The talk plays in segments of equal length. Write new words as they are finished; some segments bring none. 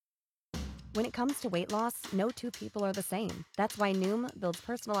When it comes to weight loss, no two people are the same. That's why Noom builds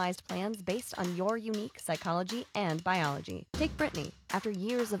personalized plans based on your unique psychology and biology. Take Brittany. After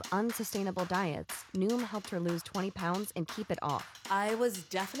years of unsustainable diets, Noom helped her lose 20 pounds and keep it off. I was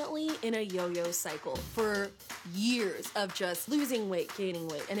definitely in a yo-yo cycle for years of just losing weight, gaining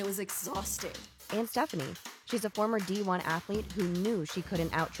weight, and it was exhausting. And Stephanie. She's a former D1 athlete who knew she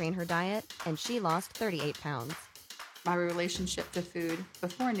couldn't outtrain her diet, and she lost 38 pounds. My relationship to food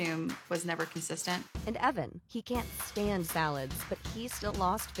before Noom was never consistent. And Evan, he can't stand salads, but he still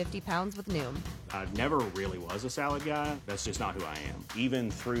lost 50 pounds with Noom. I never really was a salad guy. That's just not who I am. Even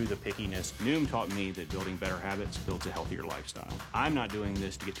through the pickiness, Noom taught me that building better habits builds a healthier lifestyle. I'm not doing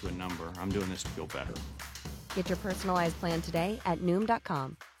this to get to a number. I'm doing this to feel better. Get your personalized plan today at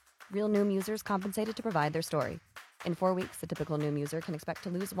Noom.com. Real Noom users compensated to provide their story. In 4 weeks, the typical Noom user can expect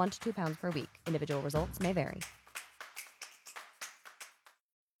to lose 1 to 2 pounds per week. Individual results may vary.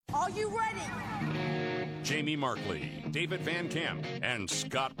 Are you ready? Jamie Markley, David Van Camp, and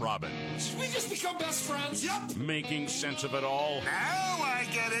Scott Robbins. We just become best friends. Yep. Making sense of it all. Now I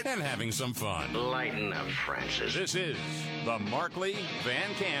get it. And having some fun. Lighten up, Francis. This is the Markley,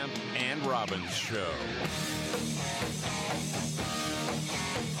 Van Camp, and Robbins Show.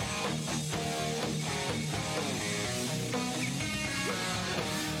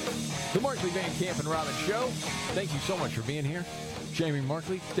 The Markley, Van Camp, and Robbins Show. Thank you so much for being here. Jamie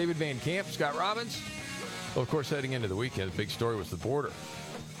Markley, David Van Camp, Scott Robbins. Well, of course, heading into the weekend, the big story was the border.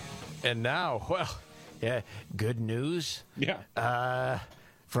 And now, well, yeah, good news. Yeah.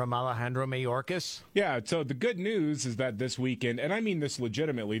 From Alejandro Mayorkas. Yeah, so the good news is that this weekend, and I mean this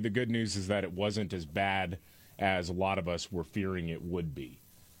legitimately, the good news is that it wasn't as bad as a lot of us were fearing it would be.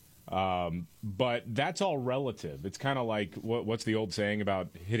 But that's all relative. It's kind of like what's the old saying about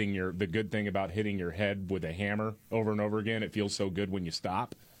the good thing about hitting your head with a hammer over and over again? It feels so good when you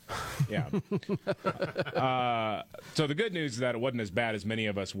stop. Yeah. So the good news is that it wasn't as bad as many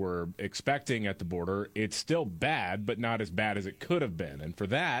of us were expecting at the border. It's still bad, but not as bad as it could have been. And for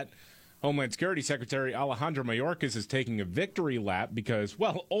that, Homeland Security Secretary Alejandro Mayorkas is taking a victory lap because,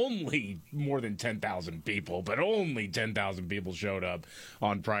 well, only more than 10,000 people, but only 10,000 people showed up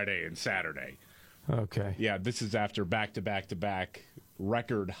on Friday and Saturday. Okay. Yeah, this is after back-to-back-to-back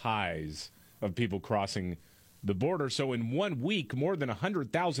record highs of people crossing the border. So in 1 week, more than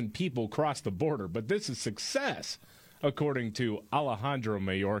 100,000 people crossed the border. But this is success, according to Alejandro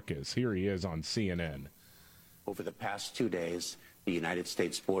Mayorkas. Here he is on CNN. Over the past 2 days, the United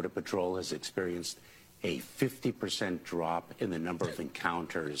States Border Patrol has experienced a 50% drop in the number of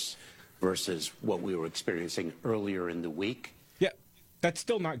encounters versus what we were experiencing earlier in the week. Yeah, that's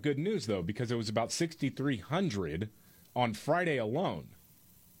still not good news, though, because it was about 6,300 on Friday alone.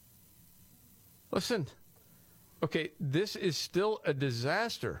 Listen, okay, this is still a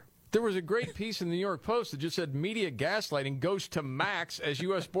disaster. There was a great piece in the New York Post that just said media gaslighting goes to max as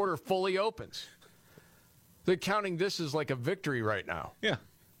U.S. border fully opens. They're counting this as like a victory right now. Yeah.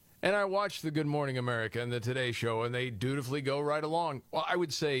 And I watched the Good Morning America and the Today Show, and they dutifully go right along. Well, I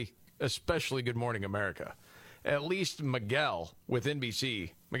would say especially Good Morning America. At least Miguel with NBC,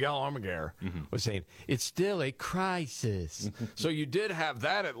 Miguel Almaguer, was saying, it's still a crisis. So you did have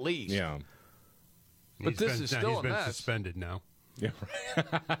that at least. Yeah. But this is still a mess. He's been suspended now. Yeah.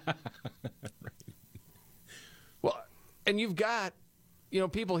 Right. Well, and you've got,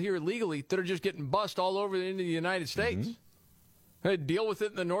 people here illegally that are just getting bussed all over into the United States. Hey, deal with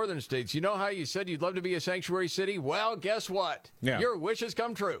it in the northern states. You know how you said you'd love to be a sanctuary city? Well, guess what? Yeah. Your wishes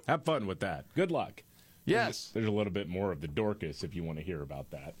come true. Have fun with that. Good luck. Yes. There's a little bit more of the Dorcas if you want to hear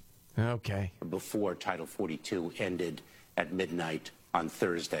about that. Okay. Before Title 42 ended at midnight on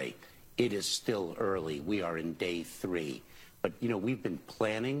Thursday, it is still early. We are in day 3. But, we've been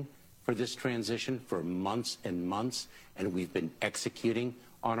planning for this transition for months and months, and we've been executing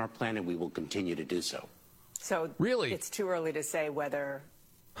on our plan, and we will continue to do so. So really, it's too early to say whether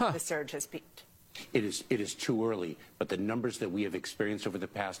the surge has peaked. It is too early, but the numbers that we have experienced over the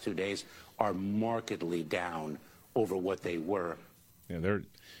past 2 days are markedly down over what they were. Yeah,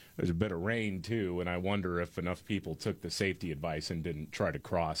 there's a bit of rain, too, and I wonder if enough people took the safety advice and didn't try to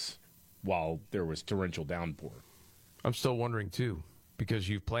cross while there was torrential downpour. I'm still wondering, too, because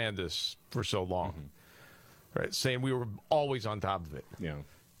you've planned this for so long, right? Saying we were always on top of it. Yeah.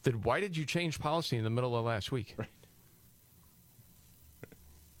 Then why did you change policy in the middle of last week? Right.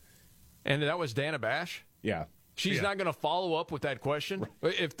 And that was Dana Bash? Yeah. She's not going to follow up with that question?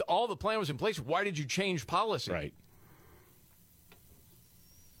 Right. If all the plan was in place, why did you change policy? Right.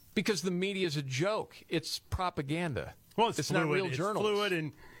 Because the media is a joke. It's propaganda. Well, it's fluid. Not real journalism. It's fluid,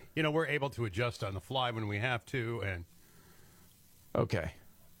 and we're able to adjust on the fly when we have to. And okay,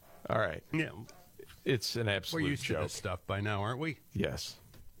 All right. Yeah. It's an absolute We're used joke. to this stuff by now, aren't we? Yes.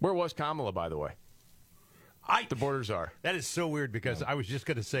 Where was Kamala, by the way? The borders are. That is so weird because I was just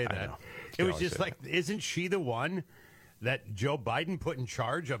going to say that. It was just like, isn't she the one that Joe Biden put in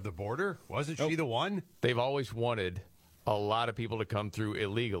charge of the border? Wasn't she the one? They've always wanted a lot of people to come through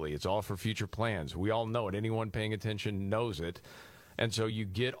illegally. It's all for future plans. We all know it. Anyone paying attention knows it. And so you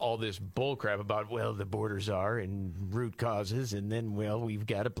get all this bullcrap about, well, the borders are and root causes, and then, well, we've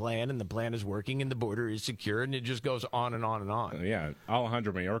got a plan, and the plan is working, and the border is secure, and it just goes on and on and on. Yeah.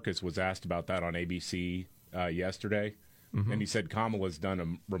 Alejandro Mayorkas was asked about that on ABC yesterday, and he said Kamala's done a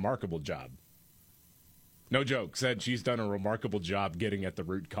remarkable job. No joke. Said she's done a remarkable job getting at the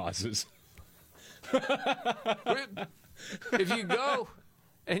root causes. If you go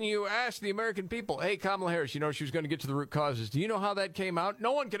and you ask the American people, hey, Kamala Harris, she was going to get to the root causes. Do you know how that came out?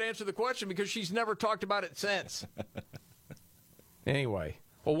 No one could answer the question because she's never talked about it since. Anyway,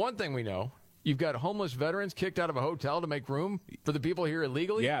 well, one thing we know, you've got homeless veterans kicked out of a hotel to make room for the people here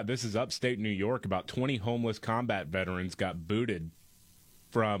illegally? Yeah, this is upstate New York. About 20 homeless combat veterans got booted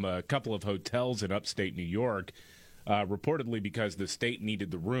from a couple of hotels in upstate New York, reportedly because the state needed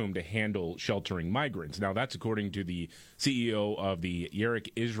the room to handle sheltering migrants. Now, that's according to the CEO of the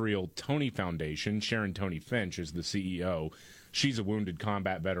Yerrick Israel Tony Foundation. Sharon Tony Finch is the CEO. She's a wounded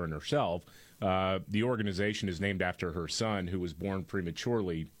combat veteran herself. The organization is named after her son, who was born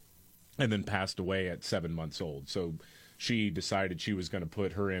prematurely and then passed away at 7 months old. So she decided she was going to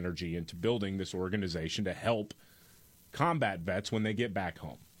put her energy into building this organization to help combat vets when they get back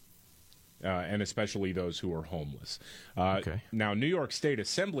home. And especially those who are homeless. Now, New York State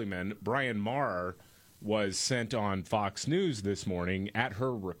Assemblyman Brian Maher was sent on Fox News this morning at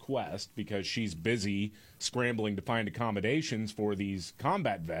her request because she's busy scrambling to find accommodations for these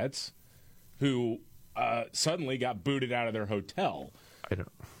combat vets who suddenly got booted out of their hotel.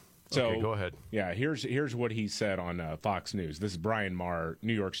 So, go ahead. Yeah, here's what he said on Fox News. This is Brian Maher,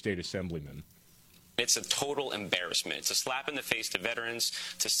 New York State Assemblyman. It's a total embarrassment. It's a slap in the face to veterans,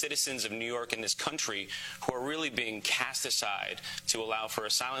 to citizens of New York and this country who are really being cast aside to allow for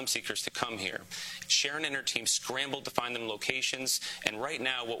asylum seekers to come here. Sharon and her team scrambled to find them locations, and right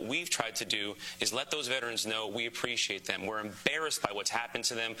now what we've tried to do is let those veterans know we appreciate them. We're embarrassed by what's happened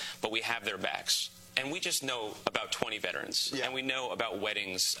to them, but we have their backs. And we just know about 20 veterans, and we know about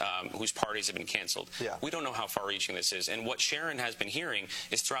weddings whose parties have been canceled. We don't know how far-reaching this is. And what Sharon has been hearing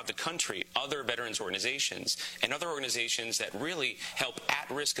is throughout the country, other veterans organizations and other organizations that really help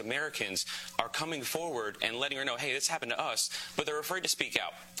at-risk Americans are coming forward and letting her know, hey, this happened to us, but they're afraid to speak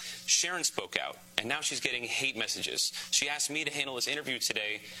out. Sharon spoke out, and now she's getting hate messages. She asked me to handle this interview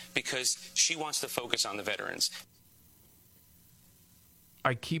today because she wants to focus on the veterans.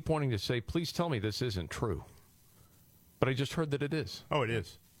 I keep wanting to say, please tell me this isn't true. But I just heard that it is. Oh, it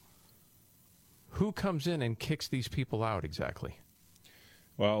is. Who comes in and kicks these people out exactly?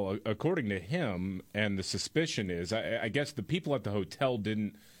 Well, according to him, and the suspicion is, I guess the people at the hotel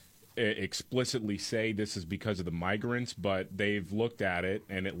didn't explicitly say this is because of the migrants, but they've looked at it,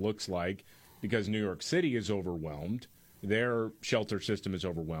 and it looks like because New York City is overwhelmed, their shelter system is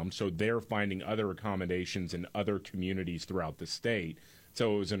overwhelmed, so they're finding other accommodations in other communities throughout the state.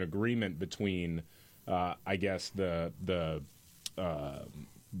 So it was an agreement between, I guess, the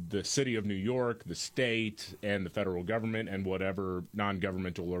city of New York, the state, and the federal government, and whatever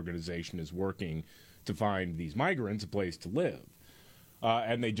non-governmental organization is working to find these migrants a place to live.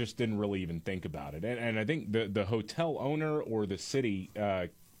 And they just didn't really even think about it. And I think the hotel owner or the city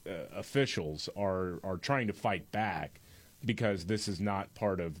officials are trying to fight back because this is not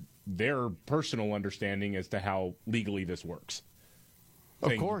part of their personal understanding as to how legally this works.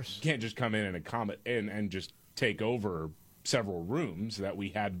 Of course. You can't just come in and just take over several rooms that we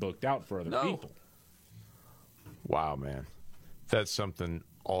had booked out for other people. Wow, man. That's something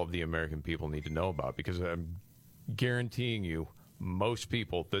all of the American people need to know about, because I'm guaranteeing you most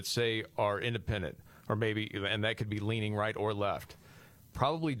people that say are independent, or maybe, and that could be leaning right or left,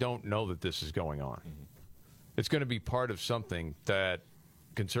 probably don't know that this is going on. Mm-hmm. It's going to be part of something that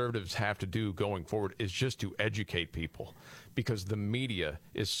conservatives have to do going forward, is just to educate people, because the media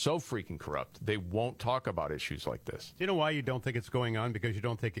is so freaking corrupt. They won't talk about issues like this. Do you know why you don't think it's going on? Because you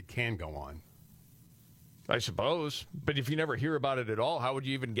don't think it can go on. I suppose. But if you never hear about it at all, how would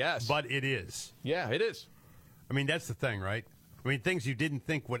you even guess? But it is. Yeah, it is. I mean, that's the thing, right? I mean, things you didn't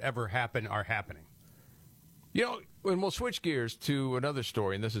think would ever happen are happening. You know, and we'll switch gears to another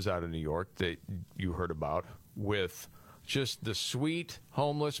story, and this is out of New York that you heard about, with just the sweet,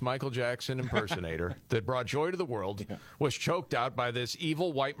 homeless Michael Jackson impersonator that brought joy to the world, was choked out by this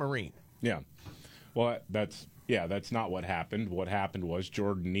evil white Marine. Yeah. Well, that's Yeah, that's not what happened. What happened was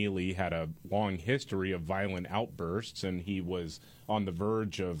Jordan Neely had a long history of violent outbursts, and he was on the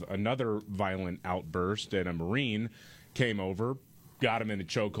verge of another violent outburst, and a Marine came over, got him in a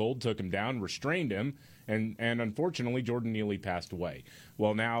chokehold, took him down, restrained him, and unfortunately Jordan Neely passed away.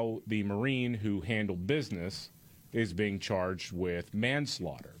 Well, now the Marine who handled business is being charged with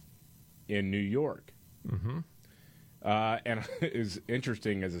manslaughter in New York. Mm-hmm. And is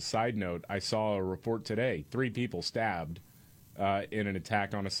interesting as a side note, I saw a report today, 3 people stabbed in an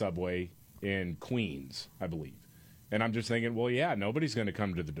attack on a subway in Queens, I believe. And I'm just thinking, well, yeah, nobody's going to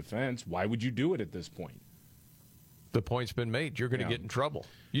come to the defense. Why would you do it at this point? The point's been made. You're going to get in trouble.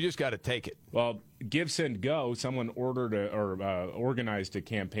 You just got to take it. Well, Give, Send, Go, someone organized a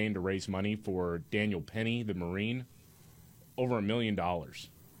campaign to raise money for Daniel Penny, the Marine, over $1 million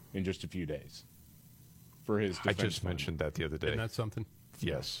in just a few days. For his defense I just fund. mentioned that the other day. Isn't that something?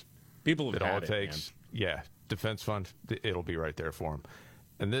 Yes. People have it had all it, takes. man. Yeah, defense fund. It'll be right there for them.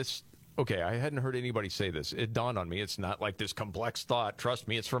 And this, okay, I hadn't heard anybody say this. It dawned on me. It's not like this complex thought. Trust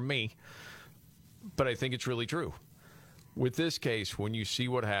me, it's from me. But I think it's really true. With this case, when you see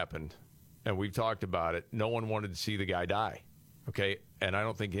what happened, and we've talked about it, no one wanted to see the guy die. Okay, and I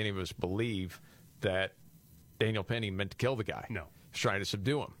don't think any of us believe that Daniel Penny meant to kill the guy. No, he's trying to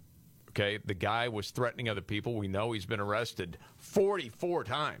subdue him. Okay, the guy was threatening other people. We know he's been arrested 44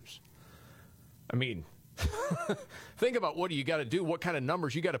 times. I mean, think about what you got to do, what kind of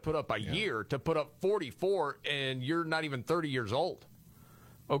numbers you got to put up a year to put up 44, and you're not even 30 years old.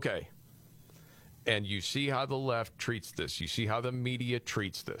 Okay, and you see how the left treats this. You see how the media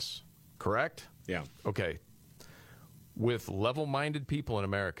treats this, correct? Yeah. Okay, with level-minded people in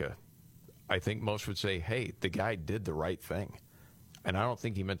America, I think most would say, hey, the guy did the right thing. And I don't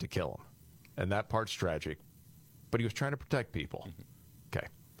think he meant to kill him. And that part's tragic. But he was trying to protect people. Okay.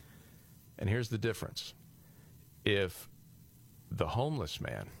 And here's the difference. If the homeless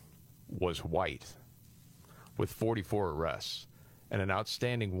man was white with 44 arrests and an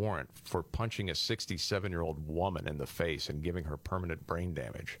outstanding warrant for punching a 67-year-old woman in the face and giving her permanent brain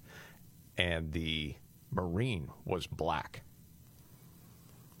damage, and the Marine was black,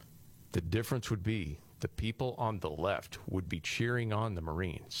 the difference would be the people on the left would be cheering on the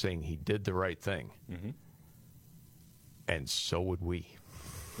Marine, saying he did the right thing. Mm-hmm. And so would we.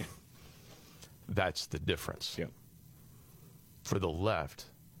 Yeah. That's the difference. Yeah. For the left,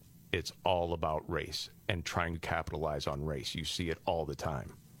 it's all about race and trying to capitalize on race. You see it all the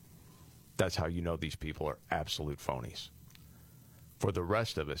time. That's how you know these people are absolute phonies. For the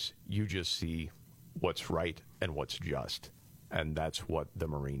rest of us, you just see what's right and what's just. And that's what the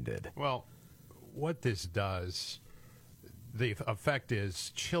Marine did. Well, what this does, the effect is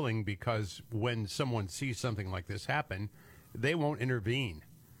chilling, because when someone sees something like this happen, they won't intervene.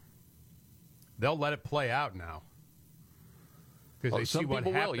 They'll let it play out now. Because they see what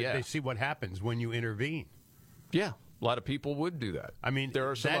happens. Yeah. They see what happens when you intervene. Yeah, a lot of people would do that. I mean, there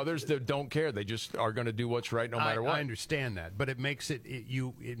are some others that don't care. They just are going to do what's right no matter what. I understand that, but it makes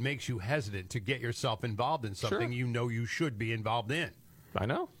it makes you hesitant to get yourself involved in something you know you should be involved in. I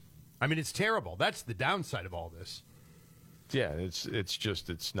know. I mean, it's terrible. That's the downside of all this. Yeah,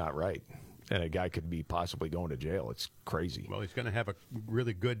 it's not right. And a guy could be possibly going to jail. It's crazy. Well, he's going to have a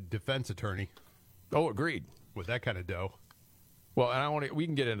really good defense attorney. Oh, agreed. With that kind of dough. Well, and we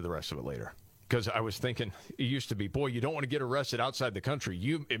can get into the rest of it later. Because I was thinking, it used to be, boy, you don't want to get arrested outside the country.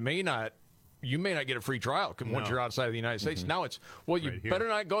 You may not get a free trial once you're outside of the United States. Mm-hmm. Now it's, well, you better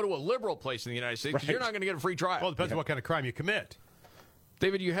not go to a liberal place in the United States because you're not going to get a free trial. Well, it depends on what kind of crime you commit.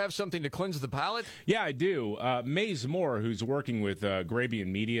 David, you have something to cleanse the palate? Yeah, I do. Maze Moore, who's working with Grabian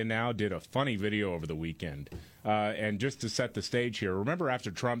Media now, did a funny video over the weekend. And just to set the stage here, remember after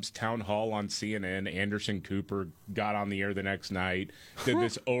Trump's town hall on CNN, Anderson Cooper got on the air the next night, did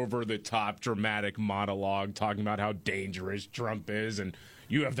this over-the-top dramatic monologue talking about how dangerous Trump is, and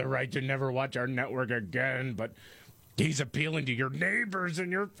you have the right to never watch our network again, but he's appealing to your neighbors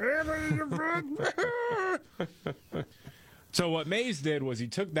and your family and your friends. So what Mays did was he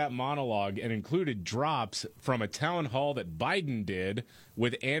took that monologue and included drops from a town hall that Biden did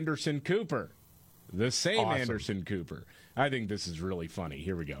with Anderson Cooper, the same Anderson Cooper. I think this is really funny.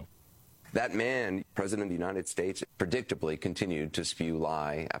 Here we go. That man, President of the United States, predictably continued to spew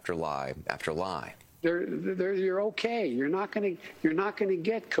lie after lie after lie. You're okay. You're not going to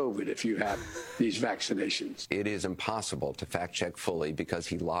get COVID if you have these vaccinations. It is impossible to fact check fully because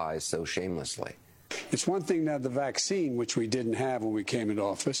he lies so shamelessly. It's one thing to have the vaccine, which we didn't have when we came into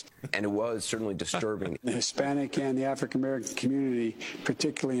office. And it was certainly disturbing. The Hispanic and the African-American community,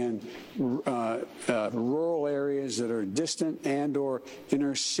 particularly in rural areas that are distant and or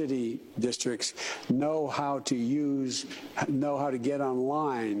inner city districts, know how to get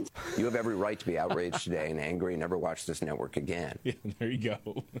online. You have every right to be outraged today and angry and never watch this network again. Yeah, there you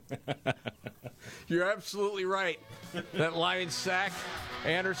go. You're absolutely right. That lion sack,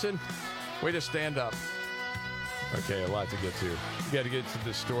 Anderson, way to stand up. Okay, a lot to get to. We got to get to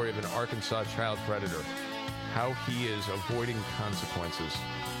the story of an Arkansas child predator, how he is avoiding consequences.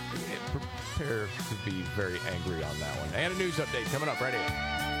 Prepare to be very angry on that one. And a news update coming up right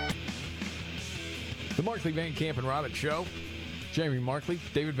here. The Markley, Van Camp, and Robbins Show. Jamie Markley,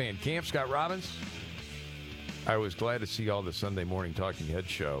 David Van Camp, Scott Robbins. I was glad to see all the Sunday morning Talking Head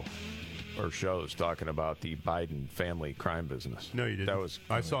shows talking about the Biden family crime business. No, you didn't.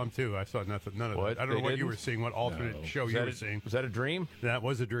 I saw him too. I saw nothing. None of that. I don't know what you were seeing. What alternate show you were seeing? Was that a dream? That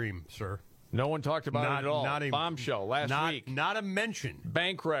was a dream, sir. No one talked about it at all. Not a bombshell last week. Not a mention.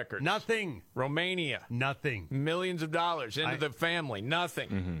 Bank records. Nothing. Romania. Nothing. Millions of dollars into the family. Nothing.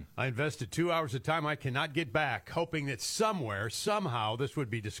 Mm-hmm. I invested 2 hours of time I cannot get back, hoping that somewhere, somehow, this would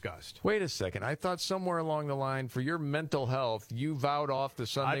be discussed. Wait a second. I thought somewhere along the line, for your mental health, you vowed off the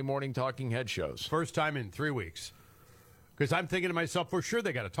Sunday morning Talking Head shows. First time in 3 weeks. Because I'm thinking to myself, for sure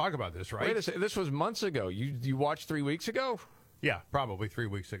they got to talk about this, right? Wait a second. This was months ago. You watched 3 weeks ago? Yeah, probably 3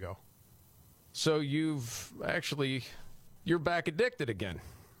 weeks ago. So you're back addicted again.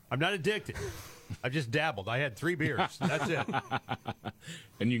 I'm not addicted. I just dabbled. I had 3 beers. That's it.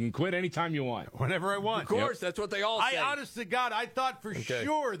 And you can quit anytime you want. Whenever I want. Of course, that's what they all say. Honest to God, I thought for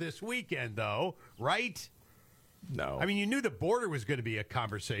sure this weekend, though, right? No. I mean, you knew the border was going to be a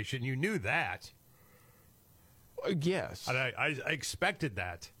conversation. You knew that. Yes. And I expected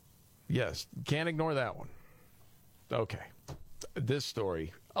that. Yes. Can't ignore that one. Okay. This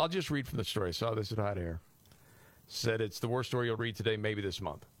story, I'll just read from the story. I saw this at Hot Air. Said it's the worst story you'll read today, maybe this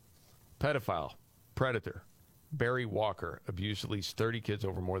month. Pedophile, predator, Barry Walker abused at least 30 kids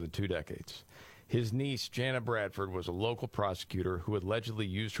over more than 2 decades. His niece, Jana Bradford, was a local prosecutor who allegedly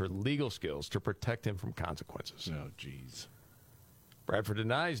used her legal skills to protect him from consequences. Oh, jeez. Bradford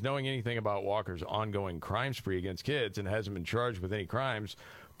denies knowing anything about Walker's ongoing crime spree against kids and hasn't been charged with any crimes,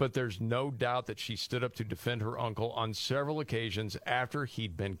 but there's no doubt that she stood up to defend her uncle on several occasions after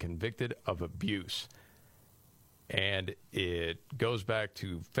he'd been convicted of abuse. And it goes back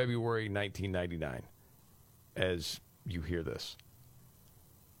to February 1999 as you hear this.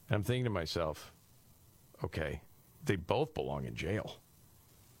 And I'm thinking to myself, okay, they both belong in jail.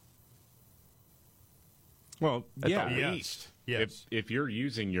 Well, at the least. Yes. If you're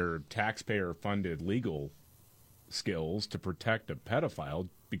using your taxpayer-funded legal skills to protect a pedophile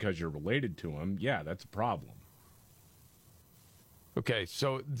because you're related to him, yeah, that's a problem. Okay,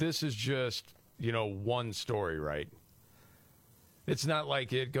 so this is just, one story, right? It's not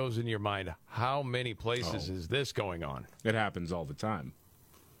like it goes in your mind, how many places is this going on? It happens all the time.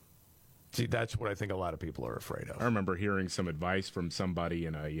 See, that's what I think a lot of people are afraid of. I remember hearing some advice from somebody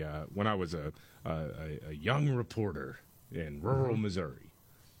when I was a young reporter in rural Missouri,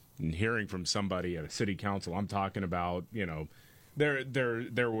 and hearing from somebody at a city council. I'm talking about,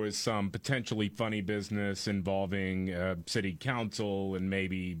 there was some potentially funny business involving city council and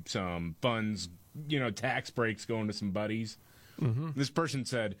maybe some funds, tax breaks going to some buddies. Mm-hmm. This person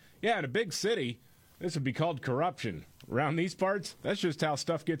said, yeah, in a big city, this would be called corruption. Around these parts, that's just how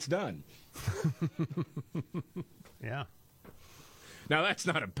stuff gets done. Yeah. Now, that's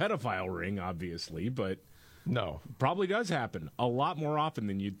not a pedophile ring, obviously, but no, probably does happen a lot more often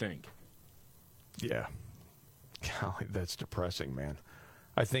than you'd think. Yeah. Golly, that's depressing, man.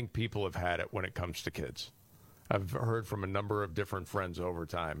 I think people have had it when it comes to kids. I've heard from a number of different friends over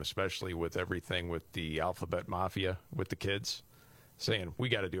time, especially with everything with the alphabet mafia with the kids, saying we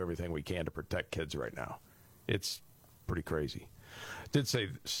got to do everything we can to protect kids right now. It's pretty crazy. Did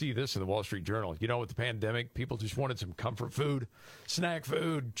see this in the Wall Street Journal. With the pandemic, people just wanted some comfort food, snack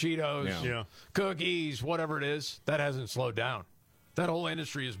food, Cheetos, cookies, whatever it is. That hasn't slowed down. That whole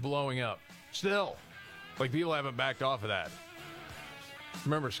industry is blowing up. Still, like people haven't backed off of that.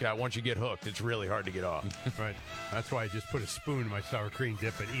 Remember, Scott, once you get hooked, it's really hard to get off. Right. That's why I just put a spoon in my sour cream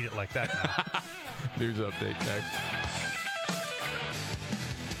dip and eat it like that now. News update next.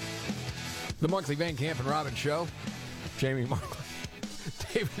 The Markley, Van Camp, and Robbins Show. Jamie Markley,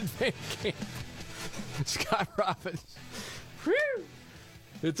 David Van Camp, Scott Robbins. Whew.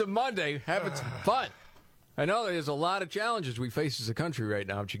 It's a Monday. Having some fun. I know there's a lot of challenges we face as a country right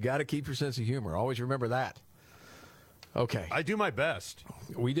now, but you got to keep your sense of humor. Always remember that. Okay. I do my best.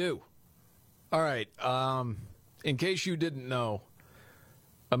 We do. All right. In case you didn't know,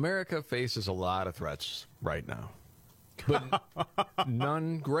 America faces a lot of threats right now, but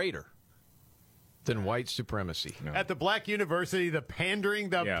none greater than white supremacy. No. At the black university, the pandering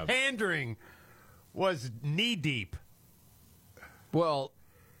was knee-deep. Well,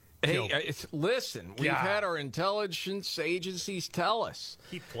 hey, listen, we've had our intelligence agencies tell us.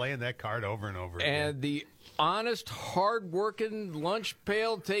 Keep playing that card over and over again. And the honest, hard-working,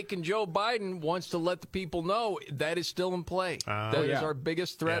 lunch-pail-taking Joe Biden wants to let the people know that is still in play. That is our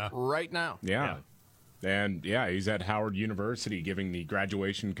biggest threat right now. Yeah. And, he's at Howard University giving the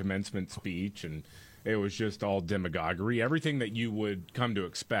graduation commencement speech, and it was just all demagoguery, everything that you would come to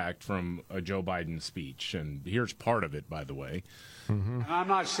expect from a Joe Biden speech. And here's part of it, by the way. And I'm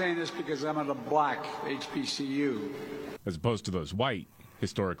not saying this because I'm at a black HBCU. As opposed to those white,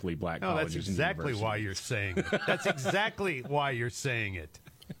 historically black colleges. That's exactly why you're saying it. That's exactly why you're saying it.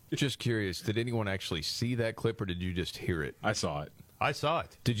 Just curious, did anyone actually see that clip, or did you just hear it? I saw it. I saw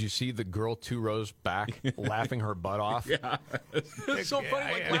it. Did you see the girl 2 rows back laughing her butt off? Yeah. It's so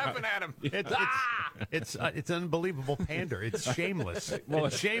funny, like laughing at him. It's unbelievable pander. It's shameless. Well,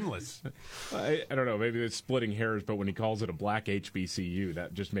 it's shameless. I don't know. Maybe it's splitting hairs, but when he calls it a black HBCU,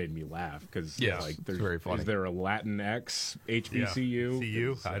 that just made me laugh. Because it's very funny. Is there a Latinx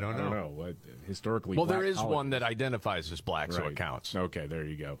HBCU? I don't know. Historically, well, black there is colleges. one that identifies as black, so it counts. Okay, there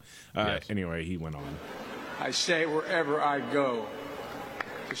you go. Anyway, he went on. I say wherever I go,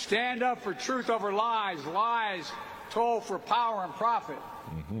 to stand up for truth over lies, lies told for power and profit,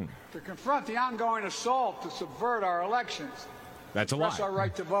 to confront the ongoing assault to subvert our elections. That's a lie. Express our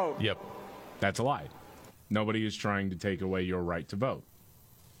right to vote. Yep. That's a lie. Nobody is trying to take away your right to vote.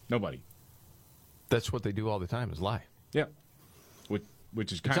 Nobody. That's what they do all the time, is lie. Yeah.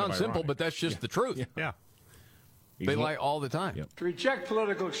 Which is kind of sounds simple, but that's just the truth. Yeah. They lie all the time. Yep. To reject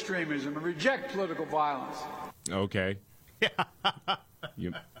political extremism and reject political violence. Okay. Yeah.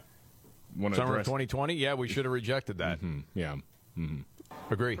 You want to Summer of address 2020? Yeah, we should have rejected that. Yeah.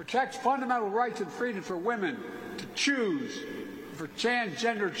 Agree. Protect fundamental rights and freedom for women to choose, for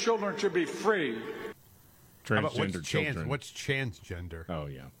transgender children to be free. Transgender children. What's transgender? Oh,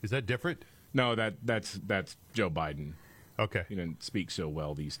 yeah. Is that different? No, that's Joe Biden. Okay. He didn't speak so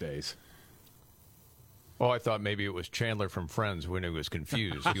well these days. Oh, I thought maybe it was Chandler from Friends when he was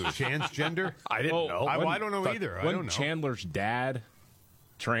confused. He was transgender? I didn't know. I don't know either. I don't know. Chandler's dad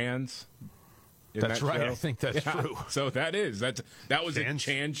trans? That's right. I think that's true. So that was a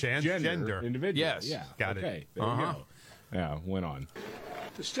transgender individual. Yes. Yeah. Got it. it. There you go. Yeah, went on.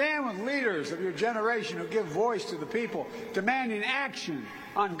 To stand with leaders of your generation who give voice to the people, demanding action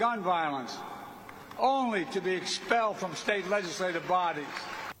on gun violence, only to be expelled from state legislative bodies.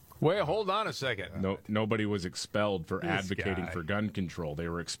 Wait, hold on a second. Nobody was expelled for advocating for gun control. They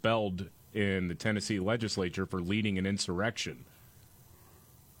were expelled in the Tennessee legislature for leading an insurrection.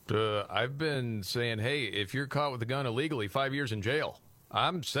 I've been saying, hey, if you're caught with a gun illegally, 5 years in jail.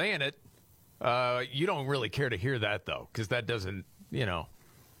 I'm saying it. You don't really care to hear that, though, because that doesn't,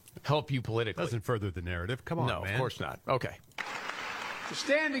 help you politically. Doesn't further the narrative. Come on, man. No, of course not. Okay. To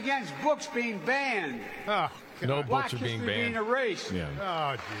stand against books being banned. Oh, no Black books are being history banned. being erased. Yeah.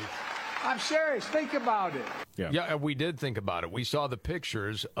 Oh, jeez. I'm serious. Think about it. Yeah, we did think about it. We saw the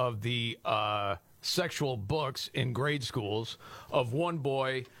pictures of the sexual books in grade schools of one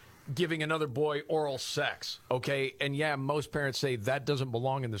boy giving another boy oral sex, okay? And, most parents say that doesn't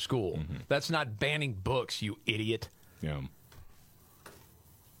belong in the school. That's not banning books, you idiot. Yeah.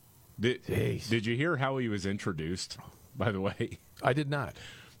 Did you hear how he was introduced, by the way? I did not.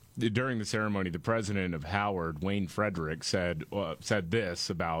 During the ceremony, the president of Howard, Wayne Frederick, said this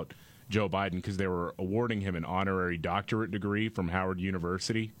about Joe Biden because they were awarding him an honorary doctorate degree from Howard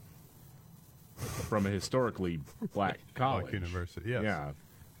University, from a historically black college. Black university, yes. Yeah.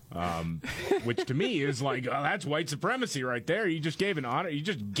 Which to me is like, that's white supremacy right there. You just gave an honor. You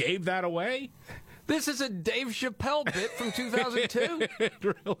just gave that away. This is a Dave Chappelle bit from 2002.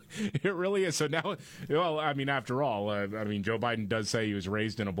 It really is. So now, after all, Joe Biden does say he was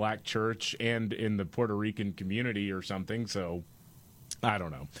raised in a black church and in the Puerto Rican community or something. So I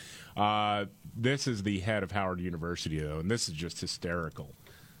don't know. This is the head of Howard University, though, and this is just hysterical.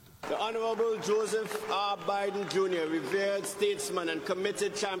 The Honorable Joseph R. Biden Jr., revered statesman and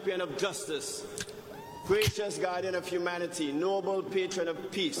committed champion of justice, gracious guardian of humanity, noble patron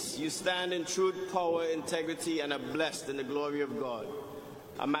of peace, you stand in truth, power, integrity, and are blessed in the glory of God.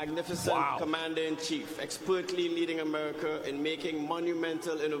 A magnificent commander-in-chief, expertly leading America in making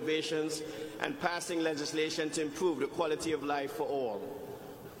monumental innovations and passing legislation to improve the quality of life for all.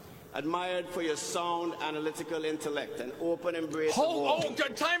 admired for your sound analytical intellect and open embrace of all.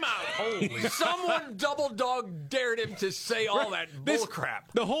 Time out! Holy. Someone double dog dared him to say all that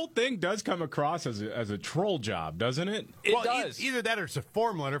bullcrap. The whole thing does come across as a troll job, doesn't it? It does. Either that or it's a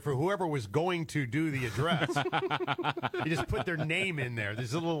form letter for whoever was going to do the address. You just put their name in there.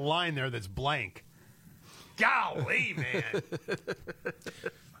 There's a little line there that's blank. Golly, man.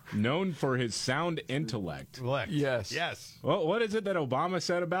 Known for his sound intellect. Yes. Yes. Well, what is it that Obama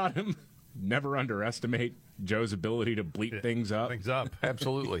said about him? Never underestimate Joe's ability to bleep things up.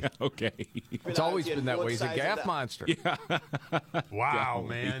 Absolutely. Okay. It's always been that way. He's a gaffe monster. Yeah. Wow,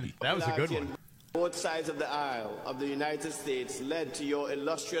 man. That was a good one. Both sides of the aisle of the United States led to your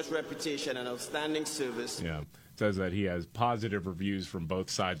illustrious reputation and outstanding service. Yeah. It says that he has positive reviews from both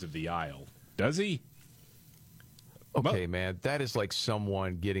sides of the aisle. Does he? Okay, man, that is like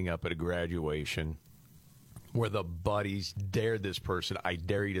someone getting up at a graduation where the buddies dared this person, I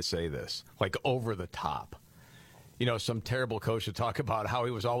dare you to say this, like over the top. You know, some terrible coach to talk about how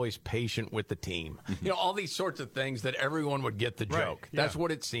he was always patient with the team. You know, all these sorts of things that everyone would get the joke. Right, yeah. That's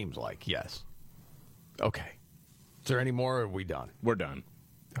what it seems like, yes. Okay. Is there any more, or are we done? We're done.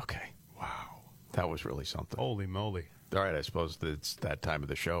 Okay. Wow. That was really something. Holy moly. All right, I suppose it's that time of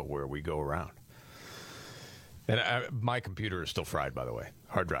the show where we go around. And my computer is still fried, by the way.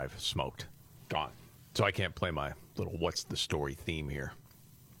 Hard drive smoked. Gone. So I can't play my little what's the story theme here.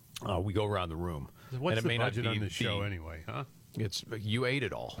 We go around the room. What's and it the may not budget be on the show anyway, huh? You ate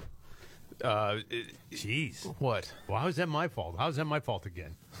it all. Jeez. What? Well, how's that my fault? How's that my fault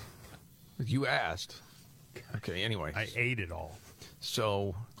again? You asked. Okay, anyway. I ate it all.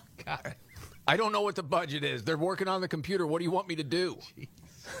 So, God, I don't know what the budget is. They're working on the computer. What do you want me to do? Jeez.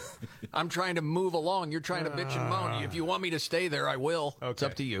 I'm trying to move along. You're trying to bitch and moan. If you want me to stay there, I will. Okay. It's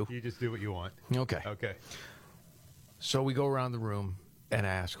up to you. You just do what you want. Okay. Okay. So we go around the room and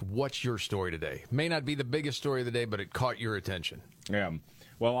ask, what's your story today? May not be the biggest story of the day, but it caught your attention. Yeah.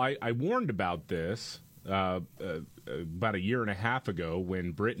 Well, I warned about this about a year and a half ago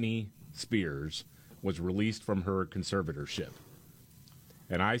when Britney Spears was released from her conservatorship.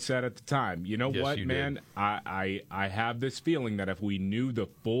 And I said at the time, you know what, man? I have this feeling that if we knew the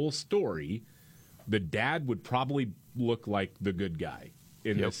full story, the dad would probably look like the good guy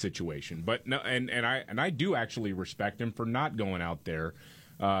in this situation. But no, and I do actually respect him for not going out there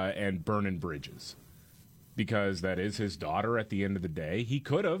and burning bridges, because that is his daughter at the end of the day. He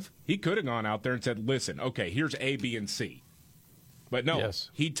could have gone out there and said, listen, okay, here's A, B, and C. But no,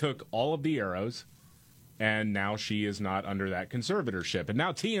 he took all of the arrows. And now she is not under that conservatorship. And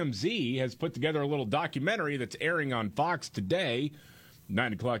now TMZ has put together a little documentary that's airing on Fox today,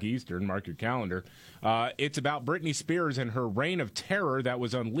 9 o'clock Eastern, mark your calendar. It's about Britney Spears and her reign of terror that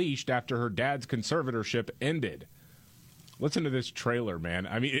was unleashed after her dad's conservatorship ended. Listen to this trailer, man.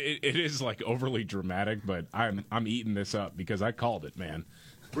 I mean, it is like overly dramatic, but I'm eating this up because I called it, man.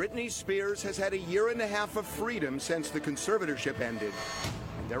 Britney Spears has had a year and a half of freedom since the conservatorship ended.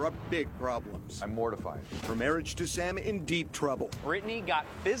 And there are big problems. I'm mortified. Her marriage to Sam in deep trouble. Britney got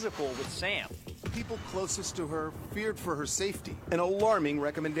physical with Sam. People closest to her feared for her safety. An alarming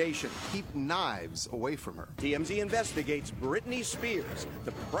recommendation: keep knives away from her. TMZ investigates Britney Spears,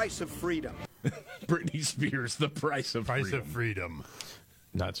 the price of freedom. Britney Spears, the price of freedom. Price of freedom.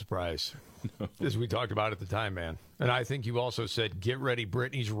 Not surprised. No. As we talked about at the time, man. And I think you also said, get ready,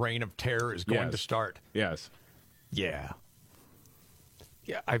 Britney's reign of terror is going to start. Yes. Yeah.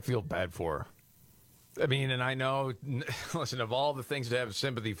 Yeah, I feel bad for her. I mean, and I know, listen, of all the things to have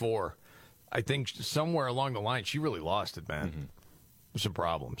sympathy for, I think somewhere along the line, she really lost it, man. Mm-hmm. Some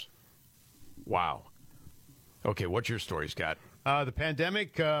problems. Wow. Okay, what's your story, Scott? The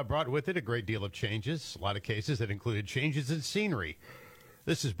pandemic brought with it a great deal of changes, a lot of cases that included changes in scenery.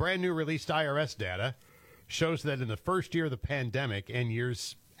 This is brand new released IRS data. Shows that in the first year of the pandemic and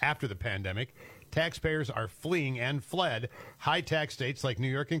years after the pandemic, taxpayers are fleeing and fled high-tax states like New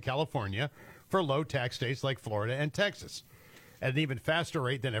York and California for low-tax states like Florida and Texas at an even faster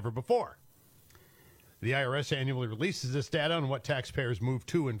rate than ever before. The IRS annually releases this data on what taxpayers move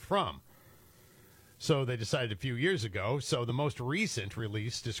to and from. So they decided a few years ago. So the most recent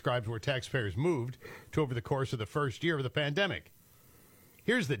release describes where taxpayers moved to over the course of the first year of the pandemic.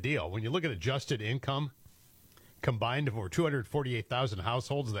 Here's the deal. When you look at adjusted income combined of over 248,000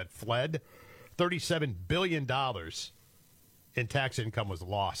 households that fled, $37 billion in tax income was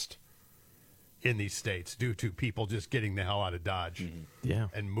lost in these states due to people just getting the hell out of Dodge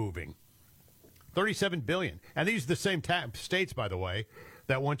and moving. $37 billion. And these are the same states, by the way,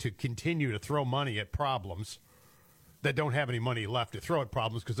 that want to continue to throw money at problems that don't have any money left to throw at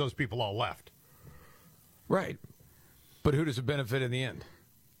problems because those people all left. Right. But who does it benefit in the end?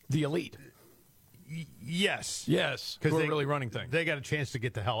 The elite. Yes. Yes. Because they're really running things. They got a chance to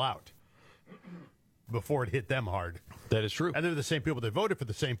get the hell out before it hit them hard. That is true. And they're the same people that voted for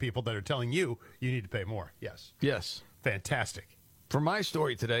the same people that are telling you need to pay more. Yes. Yes. Fantastic. For my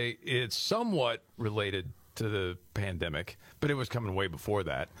story today, it's somewhat related to the pandemic, but it was coming way before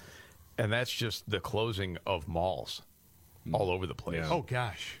that. And that's just the closing of malls all over the place. Yeah. Oh,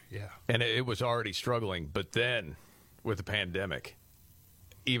 gosh. Yeah. And it was already struggling. But then with the pandemic,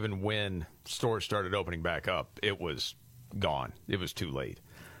 even when stores started opening back up, it was gone. It was too late.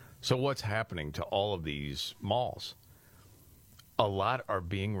 So what's happening to all of these malls? A lot are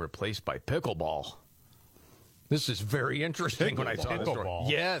being replaced by pickleball. This is very interesting when I saw this story.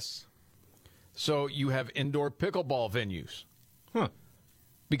 Yes. So you have indoor pickleball venues. Huh.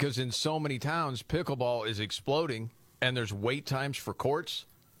 Because in so many towns, pickleball is exploding, and there's wait times for courts.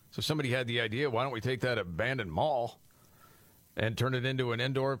 So somebody had the idea, why don't we take that abandoned mall and turn it into an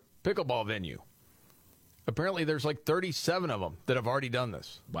indoor pickleball venue? Apparently, there's like 37 of them that have already done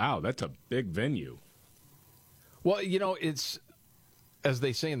this. Wow, that's a big venue. Well, it's, as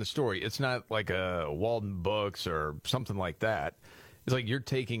they say in the story, it's not like a Walden Books or something like that. It's like you're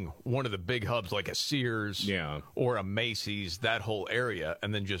taking one of the big hubs like a Sears or a Macy's, that whole area,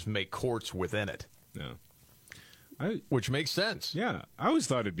 and then just make courts within it. Yeah. Which makes sense. Yeah. I always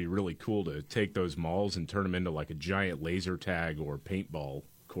thought it'd be really cool to take those malls and turn them into like a giant laser tag or paintball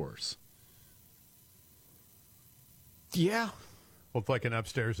course. Yeah. With like an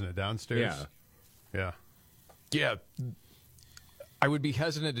upstairs and a downstairs. Yeah. Yeah. I would be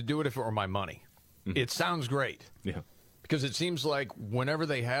hesitant to do it if it were my money. It sounds great. Yeah. Because it seems like whenever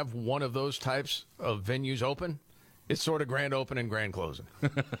they have one of those types of venues open, it's sort of grand open and grand closing.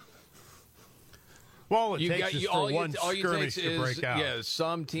 Well, it takes is for one skirmish to break out. Yeah,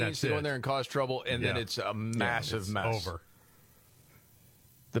 some teams go in there and cause trouble, and then it's a massive mess. Over.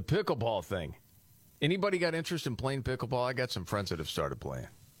 The pickleball thing. Anybody got interest in playing pickleball? I got some friends that have started playing.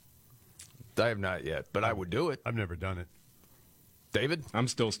 I have not yet, but I would do it. I've never done it. David? I'm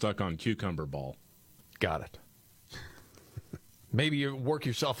still stuck on cucumber ball. Got it. Maybe you work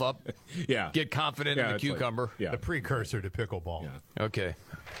yourself up. Yeah. Get confident in the cucumber. The precursor to pickleball. Yeah. Okay.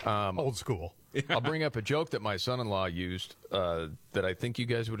 Old school. I'll bring up a joke that my son-in-law used that I think you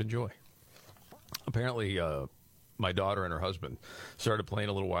guys would enjoy. Apparently, my daughter and her husband started playing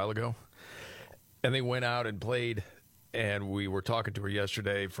a little while ago, and they went out and played, and we were talking to her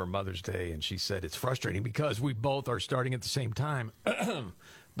yesterday for Mother's Day, and she said, it's frustrating because we both are starting at the same time,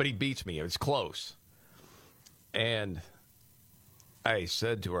 but he beats me. It's close. And I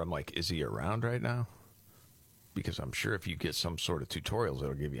said to her, I'm like, is he around right now? Because I'm sure if you get some sort of tutorials,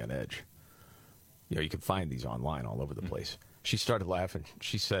 it'll give you an edge. You can find these online all over the place. She started laughing.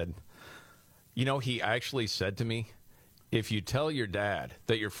 She said, he actually said to me, if you tell your dad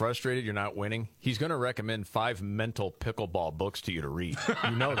that you're frustrated, you're not winning, he's going to recommend 5 mental pickleball books to you to read.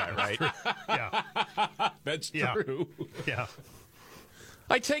 You know that, right? Yeah. That's true. Yeah.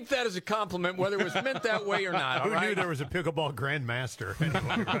 I take that as a compliment, whether it was meant that way or not. Who knew there was a pickleball grandmaster?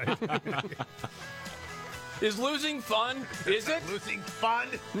 Anyway, right? Is losing fun? Is it? Losing fun?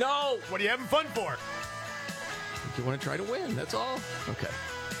 No. What are you having fun for? You want to try to win, that's all. Okay.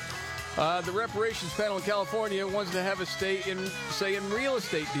 The reparations panel in California wants to have a say in real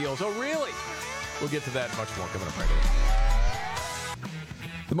estate deals. Oh, really? We'll get to that and much more coming up right here.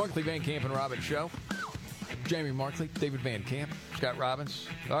 The Markley, Van Camp, and Robbins Show. Jamie Markley, David Van Camp, Scott Robbins.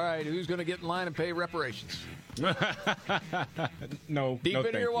 All right, who's going to get in line and pay reparations? No. Deep no,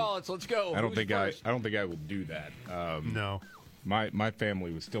 into your wallets. Let's go. I don't think I will do that. No. My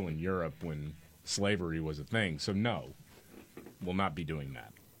family was still in Europe when slavery was a thing, so no, we'll not be doing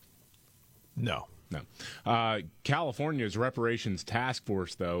that. No. California's reparations task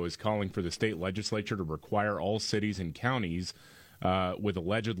force, though, is calling for the state legislature to require all cities and counties with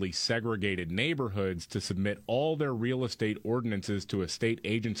allegedly segregated neighborhoods to submit all their real estate ordinances to a state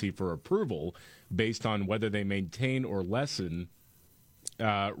agency for approval based on whether they maintain or lessen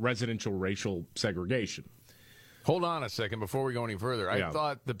residential racial segregation. Hold on a second before we go any further. I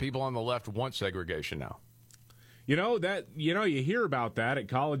thought the people on the left want segregation now. You hear about that at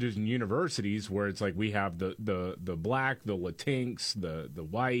colleges and universities where it's like we have the black, the Latinx, the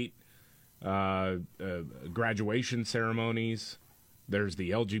white, graduation ceremonies. There's the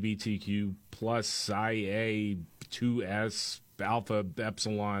LGBTQ plus IA 2S alpha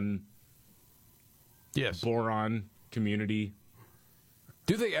epsilon boron community.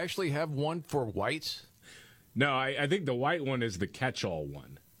 Do they actually have one for whites? No, I think the white one is the catch-all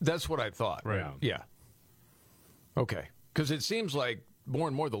one. That's what I thought. Right. Yeah. Okay. Because it seems like more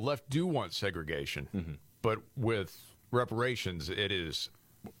and more the left do want segregation, but with reparations, it is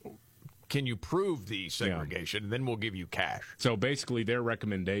can you prove the segregation? And then we'll give you cash. So basically their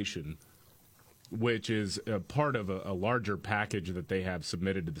recommendation, which is a part of a larger package that they have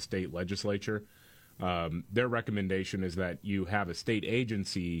submitted to the state legislature, their recommendation is that you have a state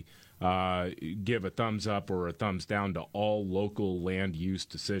agency give a thumbs up or a thumbs down to all local land use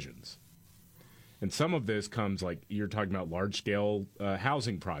decisions. And some of this comes, like you're talking about, large-scale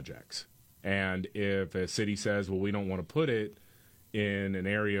housing projects. And if a city says, well, we don't want to put it in an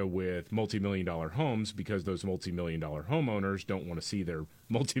area with multi-million-dollar homes because those multi-million-dollar homeowners don't want to see their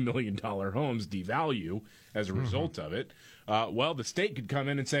multi-million-dollar homes devalue as a result of it, well, the state could come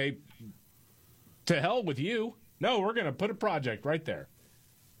in and say, to hell with you. No, we're going to put a project right there.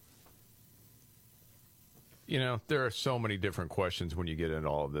 You know, there are so many different questions when you get into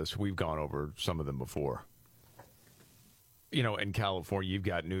all of this. We've gone over some of them before. You know, in California, you've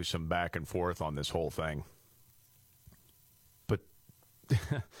got Newsom back and forth on this whole thing. But,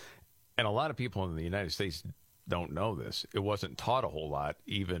 and a lot of people in the United States don't know this. It wasn't taught a whole lot,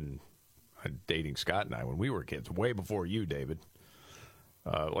 even dating Scott and I when we were kids, way before you, David,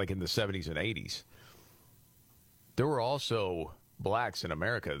 like in the 70s and 80s. There were also blacks in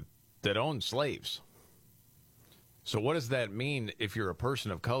America that owned slaves. So what does that mean if you're a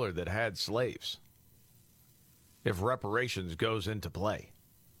person of color that had slaves? If reparations goes into play?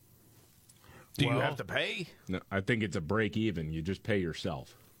 Do you have to pay? No, I think it's a break even. You just pay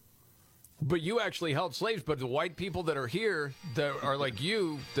yourself. But you actually held slaves, but the white people that are here that are like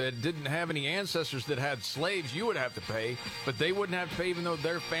you, that didn't have any ancestors that had slaves, you would have to pay, but they wouldn't have to pay even though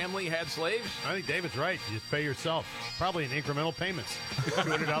their family had slaves? I think David's right. You just pay yourself. Probably in incremental payments.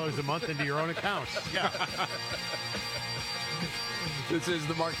 $200 a month into your own account. Yeah. This is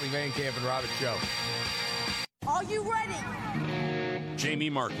the Markley, Van Camp, and Robbins Show. Are you ready?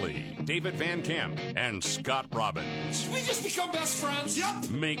 Jamie Markley, David Van Camp, and Scott Robbins. We just become best friends. Yep.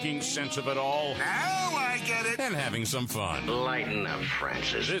 Making sense of it all. Now I get it. And having some fun. Lighten up,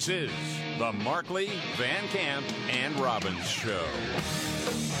 Francis. This is the Markley, Van Camp, and Robbins Show.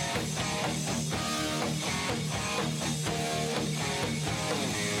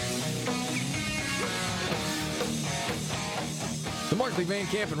 The Markley, Van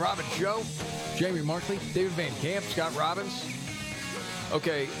Camp, and Robbins Show. Jamie Markley, David Van Camp, Scott Robbins.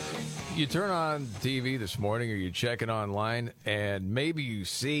 Okay, you turn on TV this morning or you check it online, and maybe you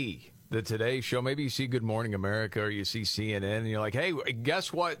see the Today Show. Maybe you see Good Morning America or you see CNN, and you're like, hey,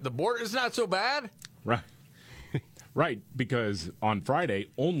 guess what? The border is not so bad. Right. Right, because on Friday,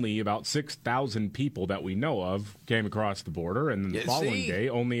 only about 6,000 people that we know of came across the border, and then the following day,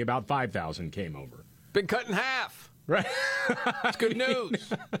 only about 5,000 came over. Been cut in half. Right. It's good news.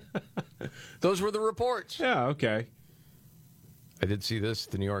 Those were the reports. Yeah, okay. I did see this,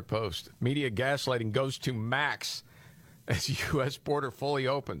 the New York Post. Media gaslighting goes to max as U.S. border fully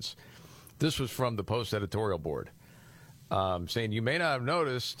opens. This was from the Post editorial board, saying you may not have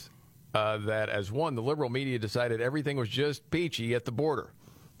noticed that as one, the liberal media decided everything was just peachy at the border.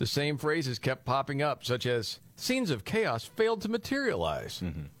 The same phrases kept popping up, such as, scenes of chaos failed to materialize.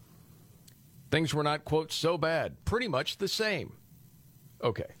 Mm-hmm. Things were not, quote, so bad. Pretty much the same.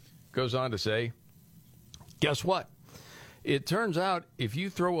 Okay. Goes on to say, guess what? It turns out if you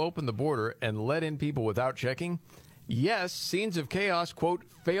throw open the border and let in people without checking, yes, scenes of chaos, quote,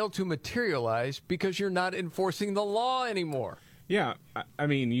 fail to materialize because you're not enforcing the law anymore. Yeah. I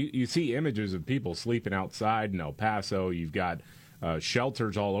mean, you see images of people sleeping outside in El Paso. You've got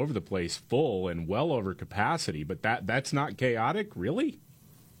shelters all over the place full and well over capacity. But that's not chaotic, really?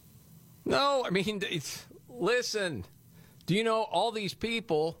 No, I mean, listen, do you know all these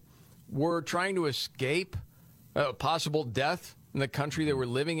people were trying to escape possible death in the country they were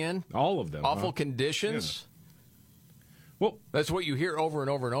living in? All of them. Awful conditions? Yeah. Well, that's what you hear over and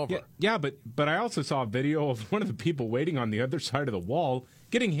over and over. Yeah, but I also saw a video of one of the people waiting on the other side of the wall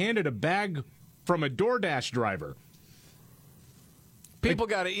getting handed a bag from a DoorDash driver. People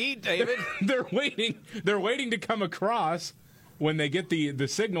got to eat, David. They're waiting to come across when they get the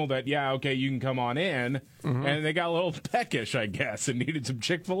signal that, yeah, okay, you can come on in, mm-hmm. and they got a little peckish, I guess, and needed some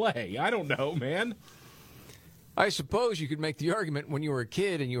Chick-fil-A. I don't know, man. I suppose you could make the argument when you were a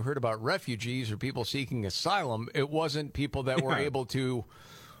kid and you heard about refugees or people seeking asylum, it wasn't people that were able to,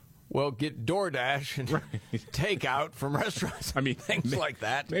 well, get DoorDash and take out from restaurants. I mean, things like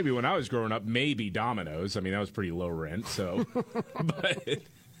that. Maybe when I was growing up, maybe Domino's. I mean, that was pretty low rent, so. But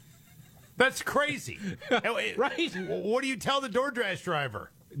that's crazy. Right? What do you tell the DoorDash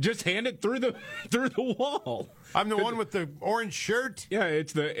driver? Just hand it through the wall. I'm the one with the orange shirt.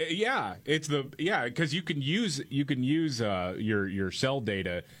 Because you can use your cell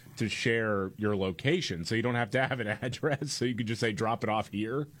data to share your location, so you don't have to have an address. So you can just say drop it off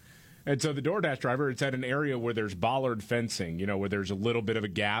here. And so the DoorDash driver, it's at an area where there's bollard fencing, where there's a little bit of a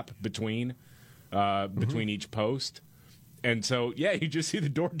gap between each post. And so, you just see the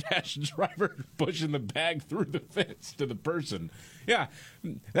DoorDash driver pushing the bag through the fence to the person. Yeah,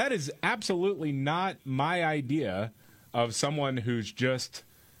 that is absolutely not my idea of someone who's just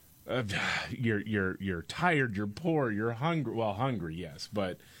you're tired, you're poor, you're hungry. Well, hungry, yes,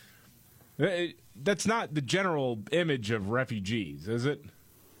 but that's not the general image of refugees, is it?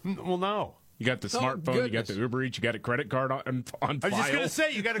 Well, no. You got the smartphone, you got the Uber Eats, you got a credit card on file. I was just going to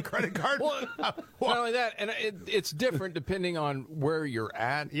say, you got a credit card. Well, not only that, and it's different depending on where you're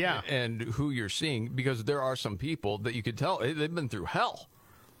at and who you're seeing, because there are some people that you could tell they've been through hell.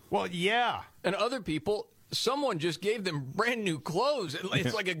 Well, yeah. And other people, someone just gave them brand new clothes.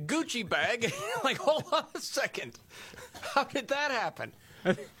 It's like a Gucci bag. Like, hold on a second. How did that happen?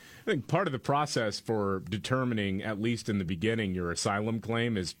 I think part of the process for determining, at least in the beginning, your asylum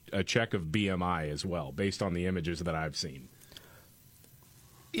claim is a check of BMI as well, based on the images that I've seen.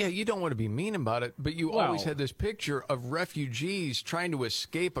 Yeah, you don't want to be mean about it, but you always had this picture of refugees trying to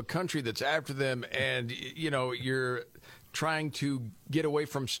escape a country that's after them, and, you're trying to get away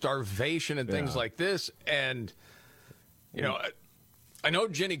from starvation and things like this, and, I know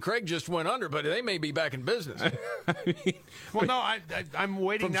Jenny Craig just went under, but they may be back in business. Well, no, I'm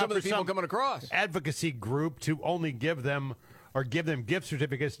waiting from now some for of the people coming across. Advocacy group to only give them gift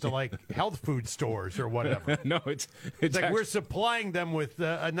certificates to like health food stores or whatever. No, it's like actually, we're supplying them with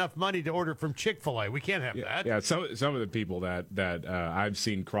enough money to order from Chick-fil-A. We can't have that. Yeah, some of the people that I've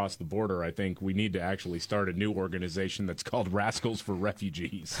seen cross the border, I think we need to actually start a new organization that's called Rascals for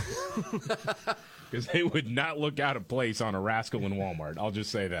Refugees. Because they would not look out of place on a rascal in Walmart. I'll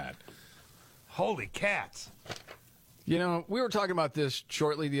just say that. Holy cats. We were talking about this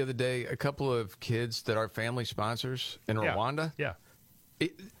shortly the other day. A couple of kids that our family sponsors in Rwanda. Yeah.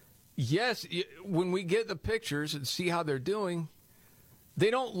 Yes, when we get the pictures and see how they're doing,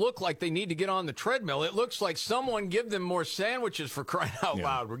 they don't look like they need to get on the treadmill. It looks like someone give them more sandwiches, for crying out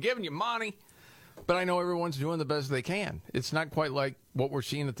loud. We're giving you money. But I know everyone's doing the best they can. It's not quite like what we're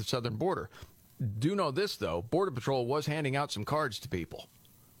seeing at the southern border. Do know this, though. Border Patrol was handing out some cards to people.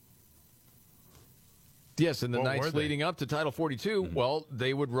 Yes, in the nights leading up to Title 42, well,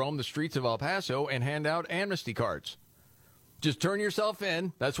 they would roam the streets of El Paso and hand out amnesty cards. Just turn yourself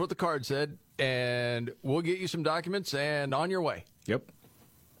in. That's what the card said. And we'll get you some documents and on your way. Yep.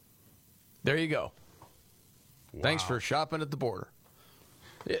 There you go. Wow. Thanks for shopping at the border.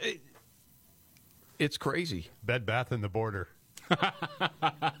 It's crazy. Bed Bath and the border.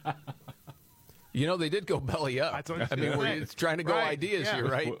 They did go belly up. I mean, we're trying to go ideas here,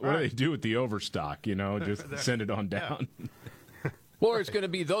 right? What do they do with the overstock? Just send it on down. Or it's going to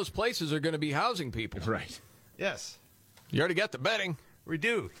be those places are going to be housing people. Right. Yes. You already got the bedding. We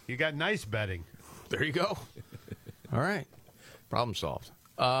do. You got nice bedding. There you go. All right. Problem solved.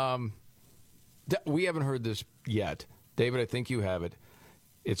 We haven't heard this yet. David, I think you have it.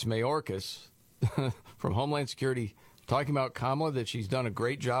 It's Mayorkas from Homeland Security talking about Kamala, that she's done a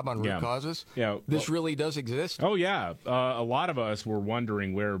great job on root causes. Yeah. This really does exist? Oh, yeah. A lot of us were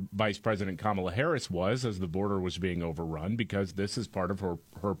wondering where Vice President Kamala Harris was as the border was being overrun, because this is part of her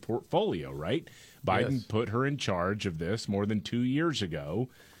portfolio, right? Biden put her in charge of this more than 2 years ago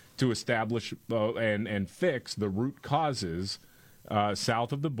to establish and fix the root causes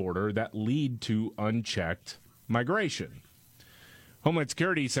south of the border that lead to unchecked migration. Homeland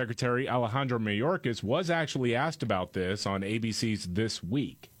Security Secretary Alejandro Mayorkas was actually asked about this on ABC's This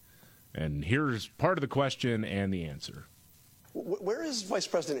Week. And here's part of the question and the answer. Where has Vice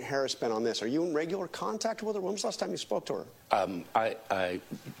President Harris been on this? Are you in regular contact with her? When was the last time you spoke to her?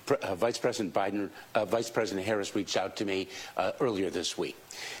 Vice President Harris reached out to me earlier this week.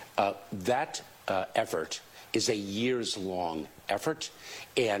 That effort is a years-long effort,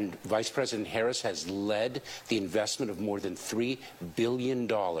 and Vice President Harris has led the investment of more than $3 billion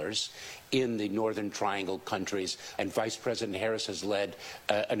in the Northern Triangle countries, and Vice President Harris has led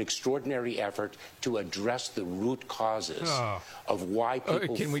an extraordinary effort to address the root causes of why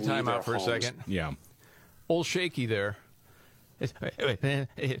people Can we time out for a second? Yeah. Old Shaky there.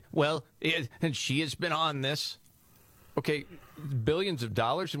 Well, and she has been on this. Okay, billions of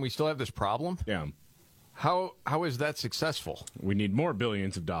dollars, and we still have this problem? Yeah. How is that successful? We need more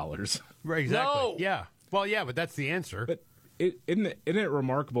billions of dollars. Right, exactly. No! Yeah. Well, yeah, but that's the answer. But isn't it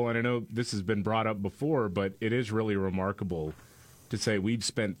remarkable, and I know this has been brought up before, but it is really remarkable to say we've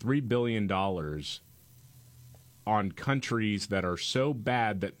spent $3 billion on countries that are so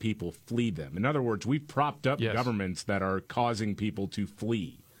bad that people flee them. In other words, we've propped up governments that are causing people to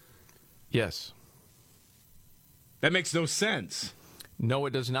flee. Yes. That makes no sense. No,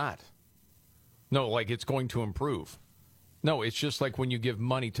 it does not. No, like it's going to improve. No, it's just like when you give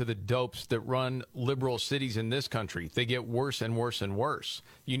money to the dopes that run liberal cities in this country. They get worse and worse and worse.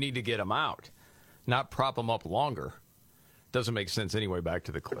 You need to get them out, not prop them up longer. Doesn't make sense anyway. Back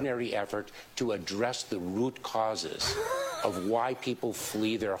to the clip. Ordinary effort to address the root causes of why people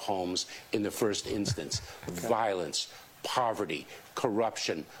flee their homes in the first instance. Violence, poverty,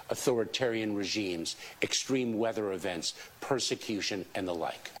 corruption, authoritarian regimes, extreme weather events, persecution, and the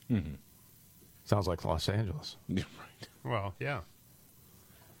like. Mm-hmm. Sounds like Los Angeles. Yeah, right. Well, yeah.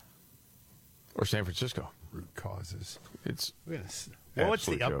 Or San Francisco. Root causes. It's well, what's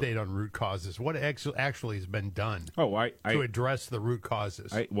the update on root causes? What actually has been done to address the root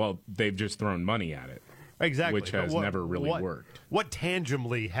causes? Well, they've just thrown money at it. Exactly. Which has never really worked. What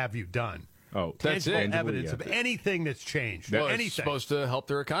tangibly have you done? Oh, tangible evidence of anything that's changed. Well, anything. It's supposed to help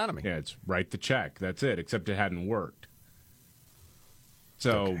their economy. Yeah, it's write the check. That's it, except it hadn't worked.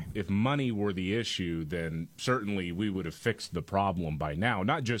 So if money were the issue, then certainly we would have fixed the problem by now,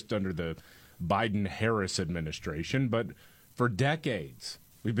 not just under the Biden-Harris administration, but for decades.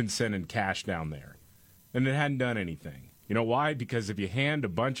 We've been sending cash down there, and it hadn't done anything. You know why? Because if you hand a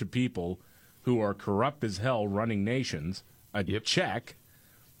bunch of people who are corrupt as hell running nations a check,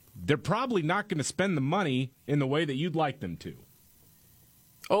 they're probably not going to spend the money in the way that you'd like them to.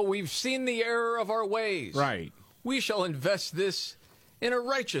 Oh, we've seen the error of our ways. Right. We shall invest this in a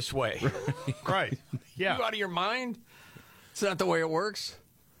righteous way. Right. Yeah. You out of your mind? It's not the way it works.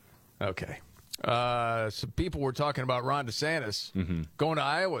 Okay. Some people were talking about Ron DeSantis going to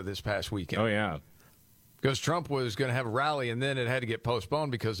Iowa this past weekend. Oh, yeah. Because Trump was going to have a rally, and then it had to get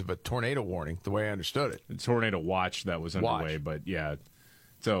postponed because of a tornado warning, the way I understood it. The tornado watch that was underway, but yeah.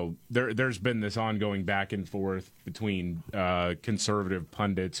 So there's been this ongoing back and forth between conservative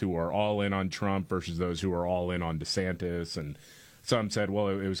pundits who are all in on Trump versus those who are all in on DeSantis. And some said, well,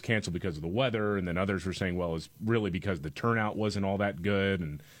 it was canceled because of the weather. And then others were saying, well, it's really because the turnout wasn't all that good.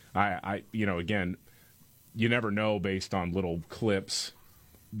 And I again, you never know based on little clips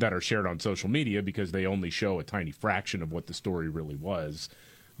that are shared on social media because they only show a tiny fraction of what the story really was.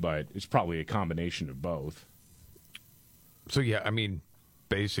 But it's probably a combination of both. So, yeah, I mean,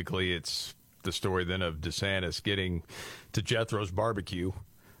 basically it's the story then of DeSantis getting to Jethro's Barbecue,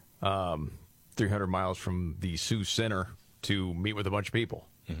 300 miles from the Sioux Center, to meet with a bunch of people,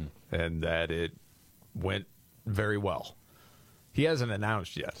 and that it went very well. He hasn't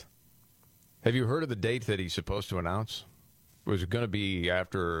announced yet. Have you heard of the date that he's supposed to announce? Was it going to be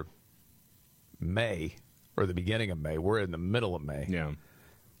after May or the beginning of May? We're in the middle of May. Yeah.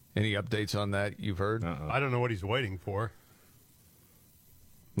 Any updates on that you've heard? I don't know what he's waiting for.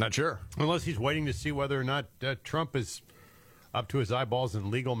 Not sure. Unless he's waiting to see whether or not Trump is up to his eyeballs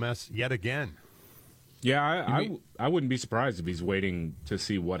in legal mess yet again. Yeah, I wouldn't be surprised if he's waiting to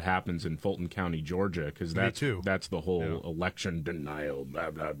see what happens in Fulton County, Georgia, because that's the whole election denial,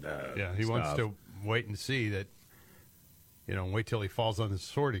 blah, blah, blah. Yeah, he wants to wait and see that, wait till he falls on his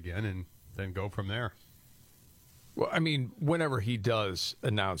sword again and then go from there. Well, I mean, whenever he does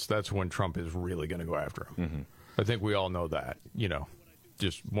announce, that's when Trump is really going to go after him. I think we all know that,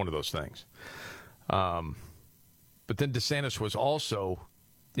 just one of those things. But then DeSantis was also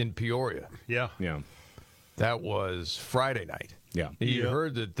in Peoria. Yeah. Yeah. That was Friday night. Yeah. You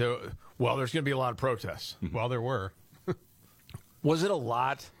heard that, there's going to be a lot of protests. Well, there were. Was it a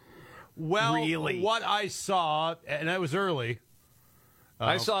lot? Well, really? What I saw, and that was early.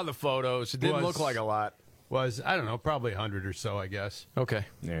 I saw the photos. It didn't look like a lot. Was, I don't know, probably 100 or so, I guess. Okay.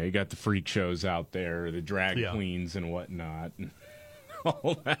 Yeah, you got the freak shows out there, the drag queens and whatnot. And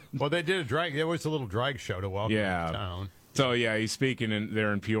all that. Well, there was a little drag show to welcome him to town. So, yeah, he's speaking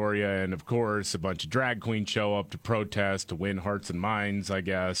there in Peoria, and, of course, a bunch of drag queens show up to protest, to win hearts and minds, I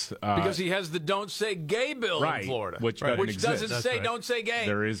guess. Because he has the Don't Say Gay bill in Florida. Which doesn't say Don't Say Gay.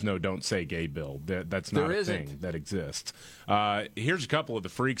 There is no Don't Say Gay bill. That's not a thing that exists. Here's a couple of the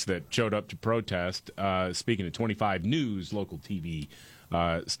freaks that showed up to protest, speaking to 25 News, local TV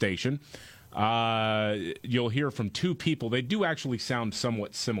station. You'll hear from two people. They do actually sound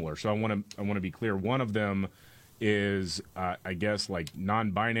somewhat similar, so I want to be clear. One of them is, I guess, like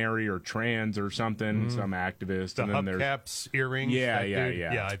non-binary or trans or something, some activist. The and then hubcaps, earrings. Yeah.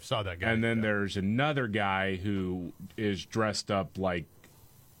 Yeah, I saw that guy. And then there's another guy who is dressed up like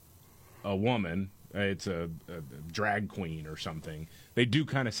a woman. It's a drag queen or something. They do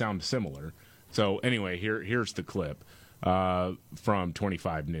kind of sound similar. So anyway, here's the clip. from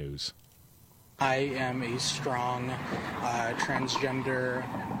 25 News. I am a strong transgender,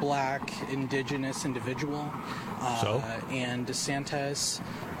 black, indigenous individual. And DeSantis,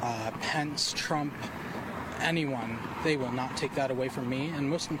 Pence, Trump, anyone, they will not take that away from me. And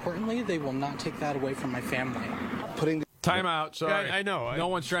most importantly, they will not take that away from my family. Time out. Sorry. Yeah, I know. No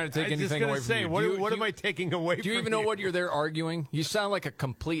one's trying to take anything away from you. What am I taking away from you? Do you even know what you're there arguing? You sound like a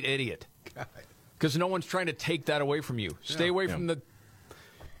complete idiot. Because no one's trying to take that away from you. Stay away from the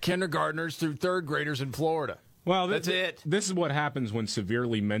kindergartners through third graders in Florida. Well, that's it. This is what happens when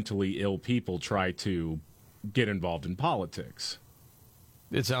severely mentally ill people try to get involved in politics.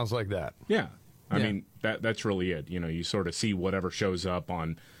 It sounds like that. Yeah. I mean, that's really it. You know, you sort of see whatever shows up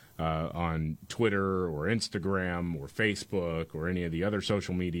on Twitter or Instagram or Facebook or any of the other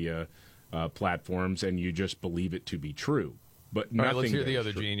social media platforms, and you just believe it to be true. But nothing. All right, let's hear the is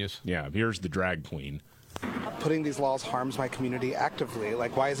other true. genius. Yeah, here's the drag queen. Putting these laws harms my community actively.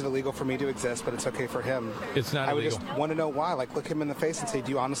 Like, why is it illegal for me to exist, but it's okay for him? It's not illegal. I would just want to know why. Like, look him in the face and say,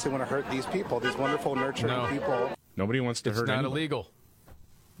 do you honestly want to hurt these people, these wonderful, nurturing people? Nobody wants to hurt anyone. It's not illegal.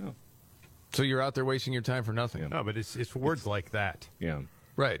 No. So you're out there wasting your time for nothing. No, but it's words like that. Yeah.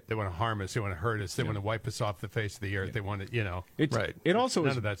 Right. They want to harm us. They want to hurt us. They want to wipe us off the face of the earth. They want to, Right. It also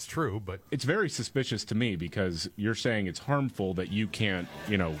none of that's true, but it's very suspicious to me because you're saying it's harmful that you can't,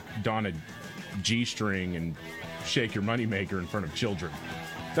 don a G-string and shake your moneymaker in front of children.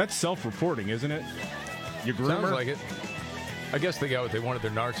 That's self-reporting, isn't it? You groomer? Sounds like it. I guess they got what they wanted.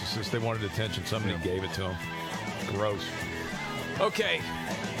 They're narcissists. They wanted attention. Somebody gave it to them. Gross. Okay.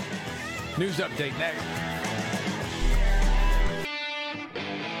 News update next.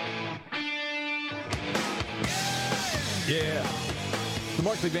 Yeah. The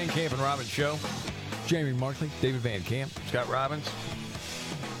Markley, Van Camp, and Robbins Show. Jamie Markley, David Van Camp, Scott Robbins.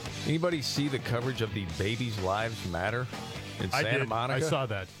 Anybody see the coverage of the Babies' Lives Matter in Santa Monica? I saw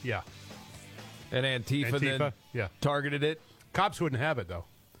that, yeah. And Antifa then targeted it. Cops wouldn't have it, though.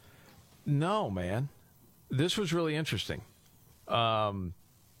 No, man. This was really interesting. So,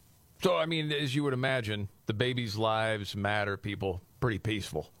 I mean, as you would imagine, the Babies' Lives Matter people, pretty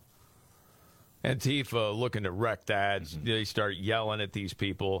peaceful. Antifa looking to wreck that. Mm-hmm. They start yelling at these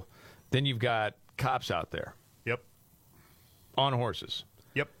people. Then you've got cops out there. Yep. On horses.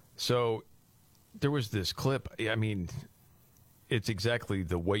 Yep. So there was this clip. I mean, it's exactly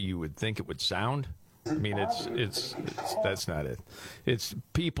the way you would think it would sound. I mean, it's that's not it. It's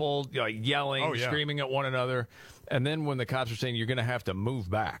people yelling, screaming at one another. And then when the cops are saying you're going to have to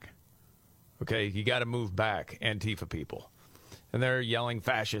move back. Okay, you got to move back, Antifa people. And they're yelling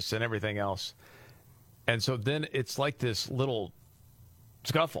fascists and everything else. And so then it's like this little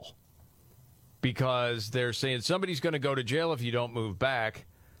scuffle because they're saying somebody's going to go to jail if you don't move back.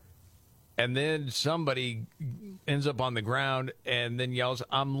 And then somebody ends up on the ground and then yells,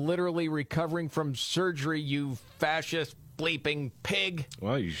 "I'm literally recovering from surgery, you fascist bleeping pig."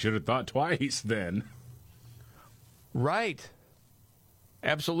 Well, you should have thought twice then. Right.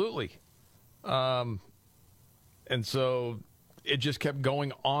 Absolutely. And so it just kept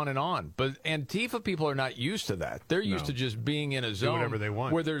going on and on. But Antifa people are not used to that. They're used to just being in a zone whatever they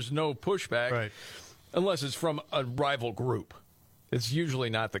want, where there's no pushback, right, unless it's from a rival group. It's usually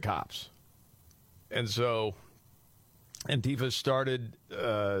not the cops. And so Antifa started,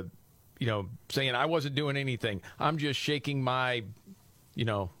 saying, "I wasn't doing anything. I'm just shaking my,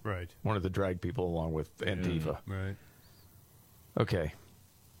 right." One of the drag people along with Antifa. Right. Okay.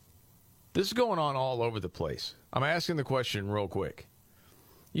 This is going on all over the place. I'm asking the question real quick.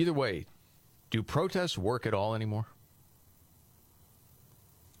 Either way, do protests work at all anymore?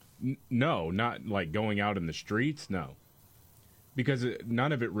 No, not like going out in the streets, no. Because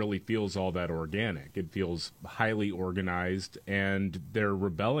none of it really feels all that organic. It feels highly organized, and they're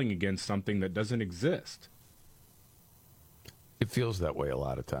rebelling against something that doesn't exist. It feels that way a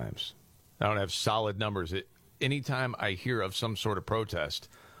lot of times. I don't have solid numbers. Anytime I hear of some sort of protest,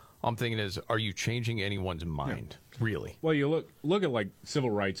 I'm thinking are you changing anyone's mind, really? Well, you look at like civil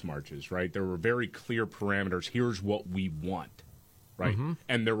rights marches, right? There were very clear parameters. Here's what we want, right? Mm-hmm.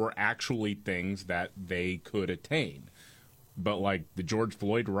 And there were actually things that they could attain. But like the George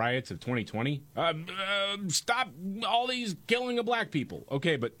Floyd riots of 2020, stop all these killing of black people.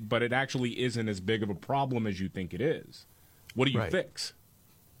 Okay, but it actually isn't as big of a problem as you think it is. What do you fix?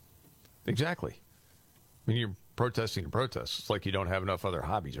 Exactly. I mean, you're protesting to protest. It's like you don't have enough other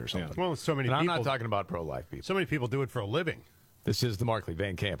hobbies or something. Yeah. Well, so many and people. I'm not talking about pro-life people. So many people do it for a living. This is the Markley,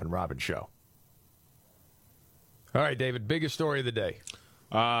 Van Camp, and Robbins Show. All right, David, biggest story of the day.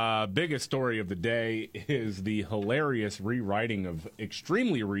 Biggest story of the day is the hilarious rewriting of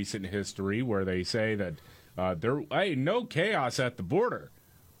extremely recent history where they say that No chaos at the border.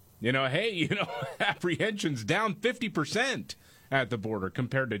 Apprehensions down 50% at the border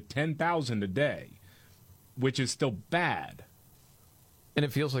compared to 10,000 a day, which is still bad. And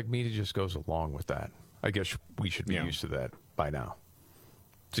it feels like media just goes along with that. I guess we should be used to that by now.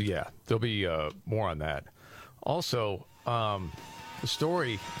 So, yeah, there'll be more on that. Also, the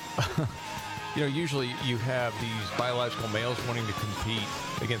story, usually you have these biological males wanting to compete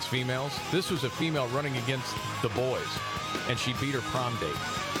against females. This was a female running against the boys, and she beat her prom date.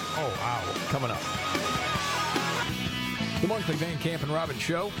 Oh, wow. Coming up. The Markley, Van Camp, and Robbins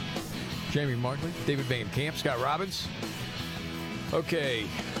Show. Jamie Markley, David Van Camp, Scott Robbins. Okay,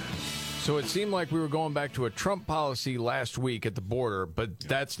 so it seemed like we were going back to a Trump policy last week at the border, but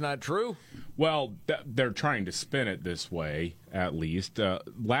that's not true? Well, they're trying to spin it this way, at least.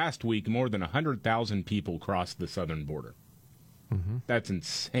 Last week, more than 100,000 people crossed the southern border. Mm-hmm. That's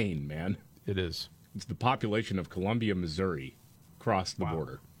insane, man. It is. It's the population of Columbia, Missouri crossed the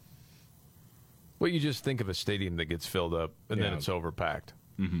border. Well, you just think of a stadium that gets filled up, and then it's overpacked.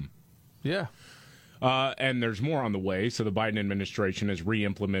 Mm-hmm. Yeah. And there's more on the way. So the Biden administration has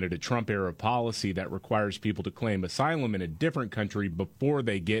re-implemented a Trump-era policy that requires people to claim asylum in a different country before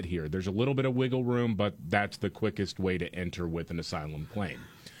they get here. There's a little bit of wiggle room, but that's the quickest way to enter with an asylum claim.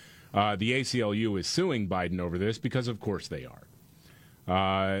 The ACLU is suing Biden over this because, of course, they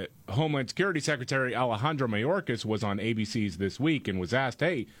are. Homeland Security Secretary Alejandro Mayorkas was on ABC's This Week and was asked,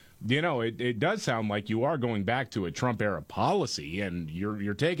 hey, it does sound like you are going back to a Trump-era policy, and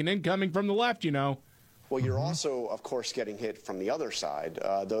you're taking incoming from the left, Well, you're also, of course, getting hit from the other side,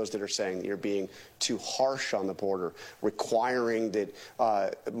 those that are saying that you're being too harsh on the border, requiring that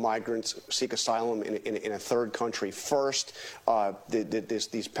migrants seek asylum in a third country first,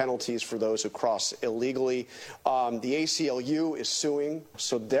 these penalties for those who cross illegally. The ACLU is suing,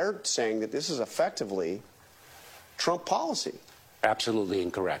 so they're saying that this is effectively Trump policy. Absolutely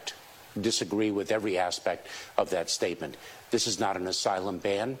incorrect. Disagree with every aspect of that statement. This is not an asylum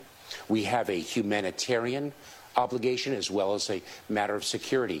ban. We have a humanitarian obligation as well as a matter of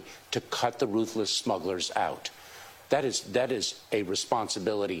security to cut the ruthless smugglers out. That is a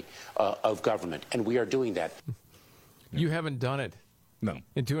responsibility of government, and we are doing that. You haven't done it. No.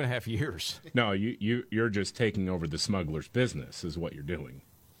 In 2.5 years. No, you're just taking over the smugglers' business is what you're doing.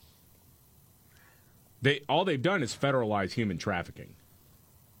 All they've done is federalize human trafficking.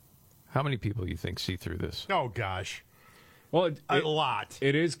 How many people you think see through this? Oh, gosh. Well, a lot.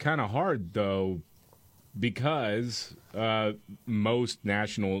 It is kind of hard, though, because most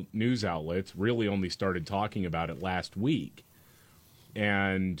national news outlets really only started talking about it last week.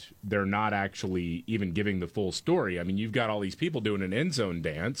 And they're not actually even giving the full story. I mean, you've got all these people doing an end zone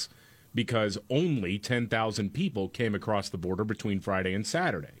dance because only 10,000 people came across the border between Friday and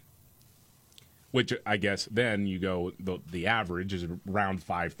Saturday. Which I guess then you go, the average is around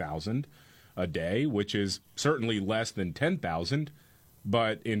 5,000 a day, which is certainly less than 10,000.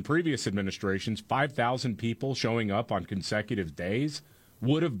 But in previous administrations, 5,000 people showing up on consecutive days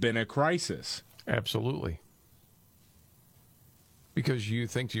would have been a crisis. Absolutely. Because you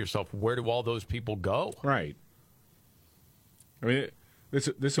think to yourself, where do all those people go? Right. I mean,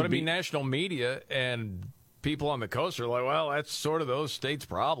 this would be national media and people on the coast are like, well, that's sort of those states'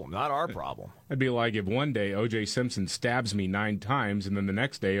 problem, not our problem. It'd be like if one day O.J. Simpson stabs me 9 times, and then the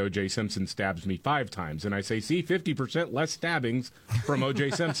next day O.J. Simpson stabs me 5 times, and I say, see, 50% less stabbings from O.J.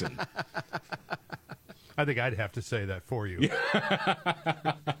 Simpson. I think I'd have to say that for you.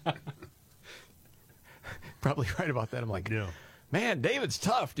 Probably right about that. I'm like, yeah. Man, David's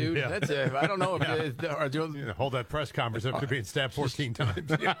tough, dude. Yeah. That's I don't know if hold that press conference after being stabbed 14 times.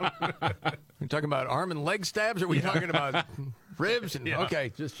 We're talking about arm and leg stabs, or are we talking about ribs?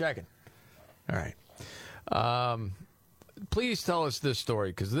 Okay, just checking. All right. Please tell us this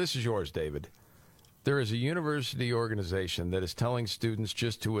story, because this is yours, David. There is a university organization that is telling students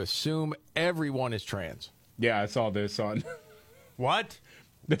just to assume everyone is trans. Yeah, I saw this on. What?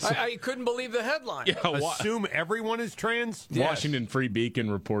 I couldn't believe the headline. Yeah, assume everyone is trans? Yes. Washington Free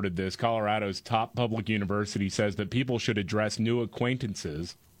Beacon reported this. Colorado's top public university says that people should address new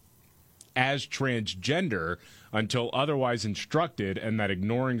acquaintances as transgender until otherwise instructed, and that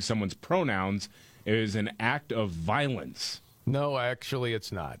ignoring someone's pronouns is an act of violence. No, actually,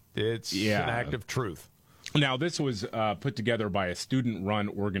 it's not. It's an act of truth. Now, this was put together by a student-run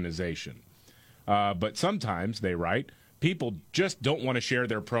organization. But sometimes, they write, people just don't want to share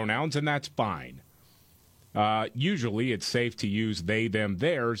their pronouns, and that's fine. Usually, it's safe to use they, them,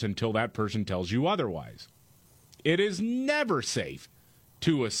 theirs until that person tells you otherwise. It is never safe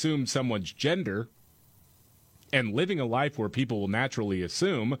to assume someone's gender, and living a life where people will naturally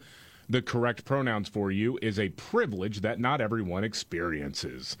assume the correct pronouns for you is a privilege that not everyone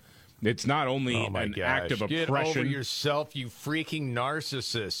experiences. It's not only an act of oppression. Get over yourself, you freaking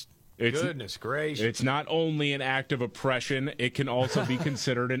narcissist. Goodness gracious. It's not only an act of oppression, it can also be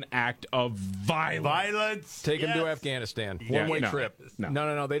considered an act of violence. Take them to Afghanistan. One-way trip.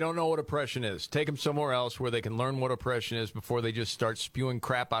 No. They don't know what oppression is. Take them somewhere else where they can learn what oppression is before they just start spewing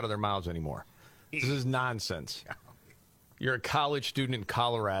crap out of their mouths anymore. This is nonsense. You're a college student in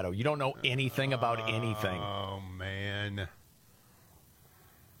Colorado. You don't know anything about anything. Oh, man.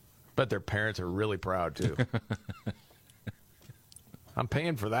 But their parents are really proud, too. I'm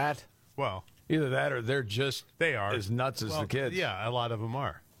paying for that. Well, either that or they're just as nuts as the kids. Yeah, a lot of them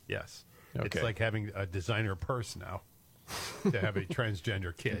are. Yes. Okay. It's like having a designer purse now to have a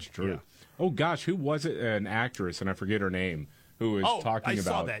transgender kid. It's true. Yeah. Oh, gosh, who was it? An actress, and I forget her name, who was talking about. I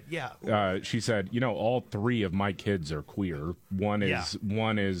saw that, yeah. She said, all 3 of my kids are queer. One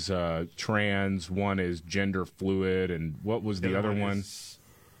is trans, one is gender fluid, and what was the other one?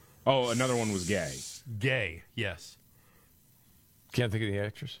 Oh, another one was gay. Gay, yes. Can't think of the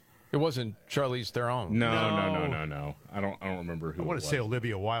actress. It wasn't Charlize Theron. No. I don't remember who. I want to say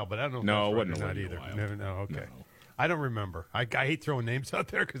Olivia Wilde, but I don't know. No, if it wasn't not Olivia either. Wilde. No, okay. No. I don't remember. I hate throwing names out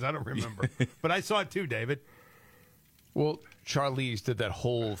there because I don't remember. But I saw it too, David. Well, Charlize did that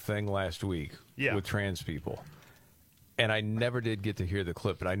whole thing last week with trans people. And I never did get to hear the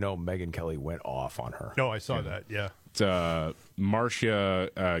clip, but I know Megyn Kelly went off on her. No, I saw that, yeah. It's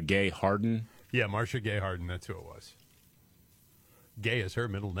Marcia Gay Harden. Yeah, Marcia Gay Harden, that's who it was. Gay is her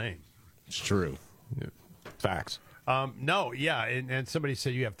middle name. It's true. Yeah. Facts. No, yeah, and somebody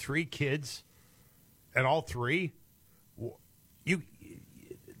said you have 3 kids, and all 3,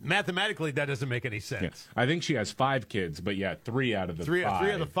 mathematically that doesn't make any sense. Yeah. I think she has 5 kids, but 3 out of the 5.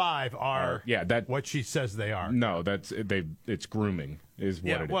 3 of the 5 are that what she says they are. No, it's grooming is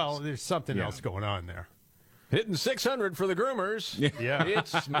what it is. Well, there's something else going on there. Hitting 600 for the groomers. Yeah.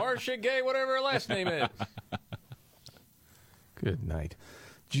 It's Marcia Gay, whatever her last name is. Good night.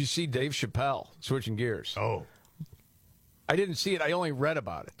 Did you see Dave Chappelle, switching gears? Oh. I didn't see it. I only read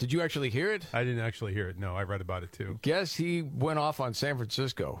about it. Did you actually hear it? I didn't actually hear it. No, I read about it too. Guess he went off on San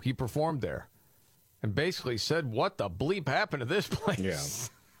Francisco. He performed there and basically said, what the bleep happened to this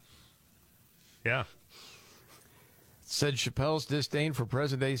place? Yeah. Said Chappelle's disdain for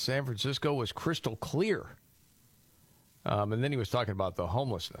present-day San Francisco was crystal clear. And then he was talking about the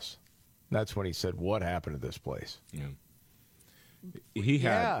homelessness. That's when he said, what happened to this place? Yeah. He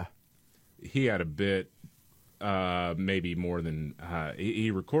had a bit, maybe more than he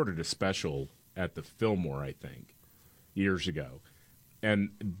recorded a special at the Fillmore, I think, years ago.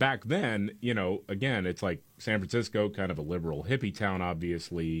 And back then, again, it's like San Francisco, kind of a liberal hippie town,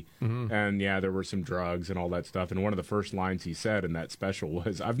 obviously. Mm-hmm. And there were some drugs and all that stuff. And one of the first lines he said in that special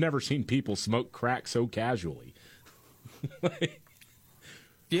was, "I've never seen people smoke crack so casually."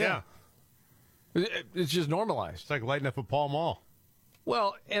 Yeah. It's just normalized. It's like lighting up a Pall Mall.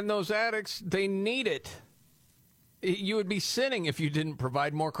 Well, and those addicts, they need it. You would be sinning if you didn't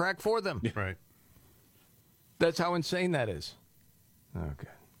provide more crack for them. Right. That's how insane that is. Okay.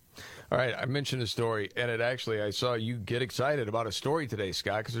 All right, I mentioned a story, and I saw you get excited about a story today,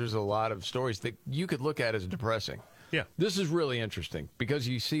 Scott, because there's a lot of stories that you could look at as depressing. Yeah. This is really interesting because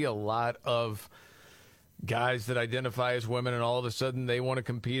you see a lot of guys that identify as women, and all of a sudden they want to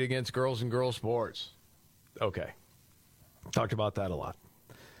compete against girls in girls sports. Okay. Talked about that a lot.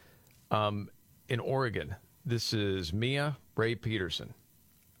 In Oregon, this is Mia Ray Peterson,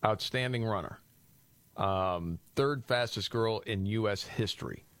 outstanding runner. 3rd fastest girl in U.S.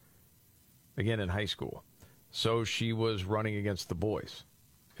 history, again in high school. So she was running against the boys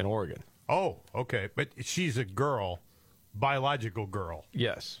in Oregon. Oh, okay. But she's a girl, biological girl.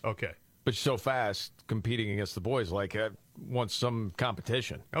 Yes. Okay. But she's so fast competing against the boys, like wants some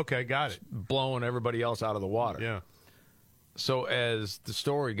competition. Okay, got it. Blowing everybody else out of the water. Yeah. So as the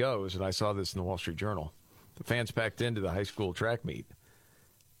story goes, and I saw this in the Wall Street Journal, the fans packed into the high school track meet.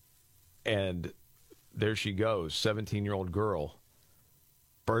 And there she goes, 17-year-old girl,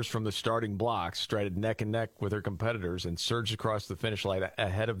 burst from the starting blocks, strided neck and neck with her competitors, and surged across the finish line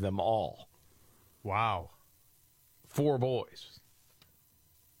ahead of them all. Wow. 4 boys.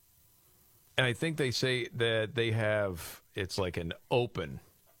 And I think they say that they have, it's like an open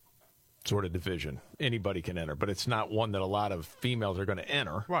sort of division. Anybody can enter, but it's not one that a lot of females are going to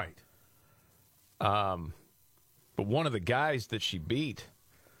enter. Right. But one of the guys that she beat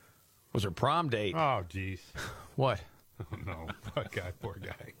was her prom date. Oh, jeez. What? Oh, no. Poor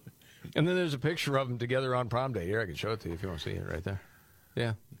guy. And then there's a picture of them together on prom day. Here, I can show it to you if you want to see it right there.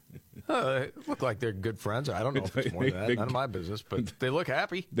 Yeah. They look like they're good friends. I don't know if it's more than that. None of my business, but they look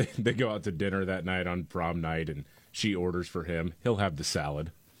happy. They go out to dinner that night on prom night, and she orders for him. He'll have the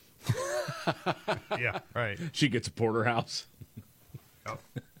salad. Yeah, right. She gets a porterhouse.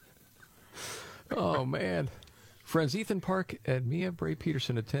 Oh, man. Friends Ethan Park and Mia Bray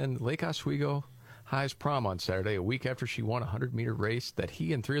Peterson attend Lake Oswego High's prom on Saturday, a week after she won a 100-meter race that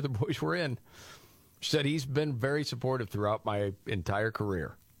he and 3 other boys were in. She said, he's been very supportive throughout my entire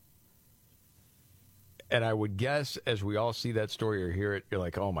career. And I would guess, as we all see that story or hear it, you're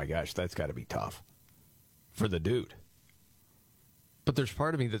like, oh, my gosh, that's got to be tough for the dude. But there's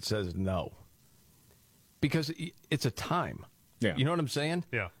part of me that says no. Because it's a time. Yeah. You know what I'm saying?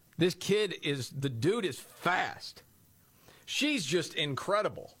 Yeah. This kid the dude is fast. She's just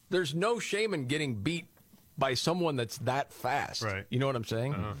incredible. There's no shame in getting beat by someone that's that fast. Right. You know what I'm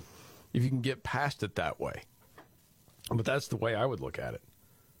saying? Uh-huh. If you can get past it that way. But that's the way I would look at it.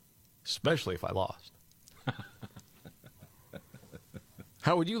 Especially if I lost.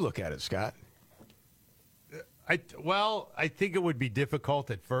 How would you look at it, Scott? I think it would be difficult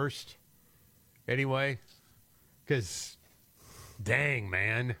at first. Anyway. Because, dang,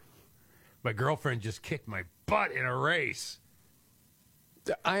 man. My girlfriend just kicked my butt in a race.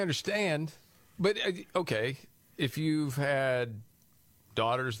 I understand. But, okay, if you've had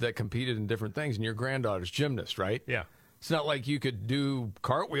daughters that competed in different things, and your granddaughter's gymnast, right? Yeah. It's not like you could do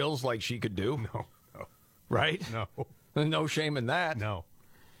cartwheels like she could do. No. Right? No. No shame in that. No.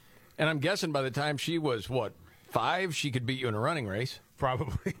 And I'm guessing by the time she was, 5, she could beat you in a running race.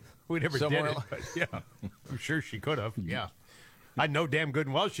 Probably. We never Somewhere did it, but yeah. I'm sure she could have. Yeah. I know damn good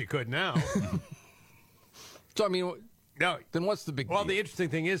and well she could now. So, I mean, no. Then what's the big deal? Well, the interesting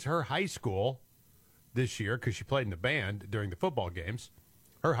thing is her high school this year, because she played in the band during the football games,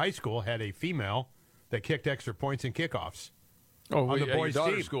 her high school had a female that kicked extra points in kickoffs. Oh, on the at boys' your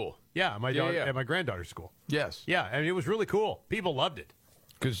daughter's team. school. Yeah, my daughter at my granddaughter's school. Yes. Yeah, and it was really cool. People loved it.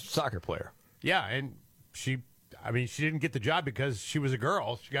 Because soccer player. Yeah, and she didn't get the job because she was a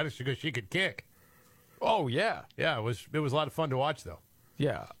girl. She got it because she could kick. Oh, yeah. Yeah, it was a lot of fun to watch, though.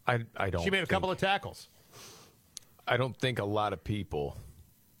 Yeah, I don't. She made a couple of tackles. I don't think a lot of people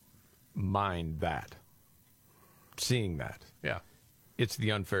mind that, seeing that. Yeah. It's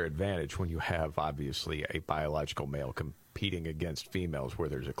the unfair advantage when you have, obviously, a biological male competing against females where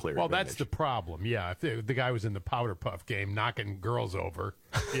there's a clear advantage. Well, that's the problem, yeah. If the guy was in the powder puff game knocking girls over,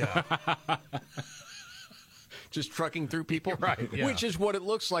 yeah. Just trucking through people? Right, yeah. Which is what it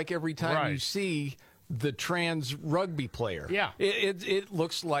looks like every time you see the trans rugby player. Yeah. It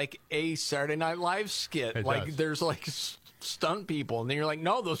looks like a Saturday Night Live skit. It like does. there's like stunt people, and then you're like,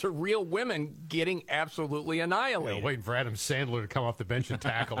 no, those are real women getting absolutely annihilated. Yeah, waiting for Adam Sandler to come off the bench and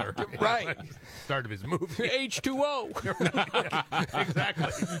tackle her. Right. Start of his movie. H2O.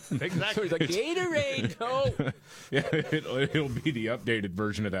 Exactly. So he's like, Gatorade. No. Yeah, it'll be the updated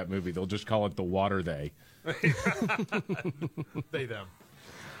version of that movie. They'll just call it The Water They. They, them.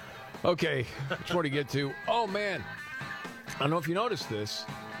 Okay, which more to get to? Oh, man. I don't know if you noticed this.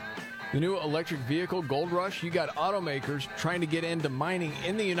 The new electric vehicle gold rush, you got automakers trying to get into mining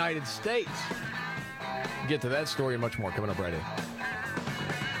in the United States. Get to that story and much more coming up right in.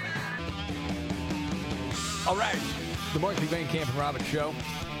 All right, the Markley, Van Camp, and Robbins Show.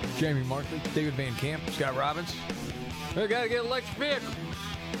 Jamie Markley, David Van Camp, Scott Robbins. We got to get an electric vehicle.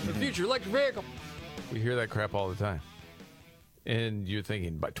 The future electric vehicle. We hear that crap all the time. And you're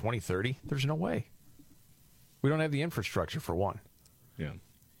thinking, by 2030, there's no way. We don't have the infrastructure, for one. Yeah.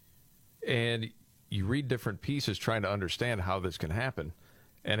 And you read different pieces trying to understand how this can happen.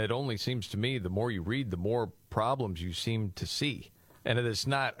 And it only seems to me, the more you read, the more problems you seem to see. And it is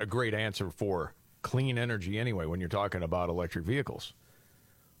not a great answer for clean energy anyway when you're talking about electric vehicles.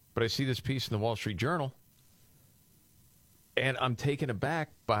 But I see this piece in the Wall Street Journal, and I'm taken aback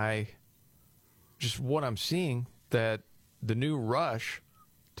by just what I'm seeing, that the new rush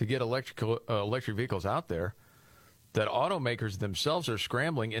to get electric vehicles out there, that automakers themselves are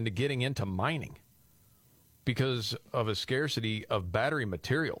scrambling into getting into mining because of a scarcity of battery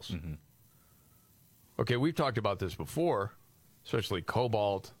materials. Mm-hmm. Okay, we've talked about this before, especially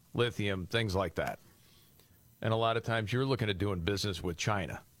cobalt, lithium, things like that. And a lot of times you're looking at doing business with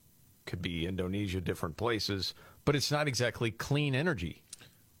China. Could be Indonesia, different places, but it's not exactly clean energy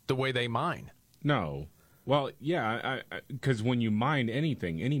the way they mine. No. Well, yeah, because when you mine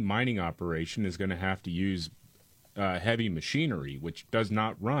anything, any mining operation is going to have to use heavy machinery, which does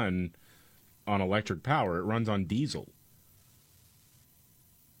not run on electric power. It runs on diesel.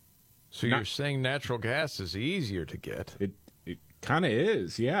 So you're saying natural gas is easier to get? It kind of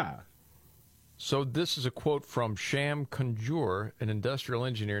is, yeah. So this is a quote from Sham Kunjur, an industrial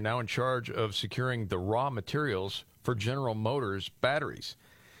engineer now in charge of securing the raw materials for General Motors batteries.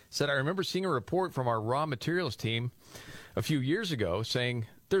 Said, I remember seeing a report from our raw materials team a few years ago saying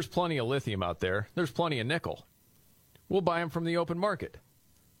there's plenty of lithium out there. There's plenty of nickel. We'll buy them from the open market.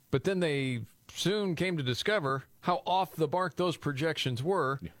 But then they soon came to discover how off the mark those projections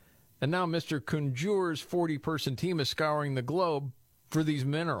were. Yeah. And now Mr. Kunjur's 40-person team is scouring the globe for these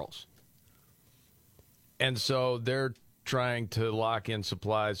minerals. And so they're trying to lock in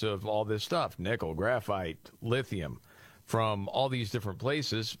supplies of all this stuff, nickel, graphite, lithium, from all these different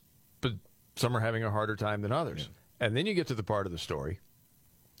places, but some are having a harder time than others. Yeah. And then you get to the part of the story,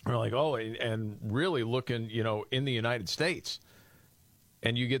 we're like, oh, and really looking, in the United States,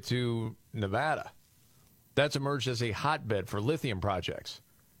 and you get to Nevada. That's emerged as a hotbed for lithium projects,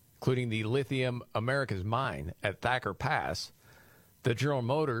 including the Lithium Americas mine at Thacker Pass that General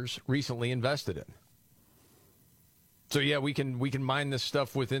Motors recently invested in. So, yeah, we can mine this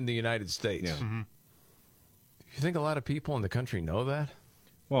stuff within the United States. Yeah. Mm-hmm. You think a lot of people in the country know that?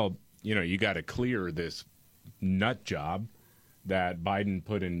 Well, you got to clear this nut job that Biden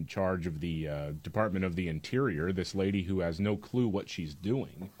put in charge of the Department of the Interior, this lady who has no clue what she's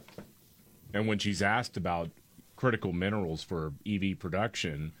doing. And when she's asked about critical minerals for EV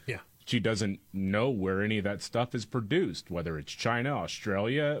production, she doesn't know where any of that stuff is produced, whether it's China,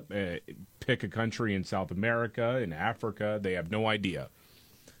 Australia, pick a country in South America, in Africa. They have no idea.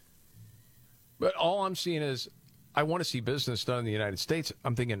 But all I'm seeing is I want to see business done in the United States.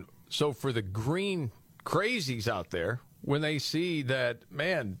 I'm thinking, so for the green crazies out there, when they see that,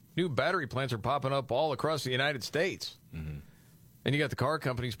 man, new battery plants are popping up all across the United States, mm-hmm. and you got the car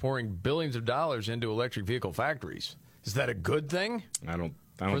companies pouring billions of dollars into electric vehicle factories, is that a good thing? I don't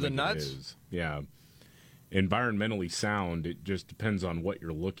for the think nuts? It is. Yeah. Environmentally sound, it just depends on what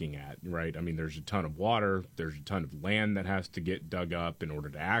you're looking at, right? I mean, there's a ton of water, there's a ton of land that has to get dug up in order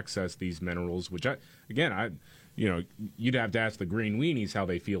to access these minerals, which, you'd have to ask the green weenies how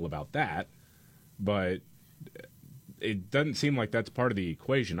they feel about that, but it doesn't seem like that's part of the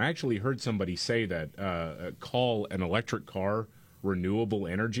equation. I actually heard somebody say that call an electric car renewable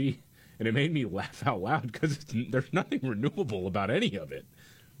energy, and it made me laugh out loud because there's nothing renewable about any of it.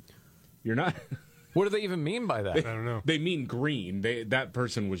 You're not... What do they even mean by that? I don't know. They mean green. That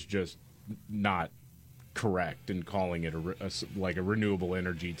person was just not correct in calling it a renewable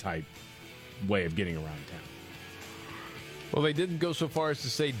energy type way of getting around town. Well, they didn't go so far as to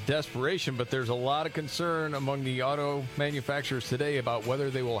say desperation, but there's a lot of concern among the auto manufacturers today about whether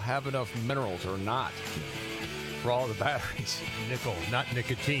they will have enough minerals or not for all the batteries. Nickel, not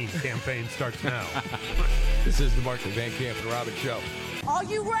nicotine. Campaign starts now. This is the Markley, Van Camp, and Robbins Show. Are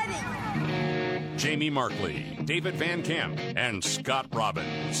you ready? Jamie Markley, David Van Camp, and Scott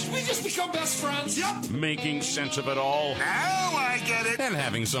Robbins. We just become best friends. Yep. Making sense of it all. Now I get it. And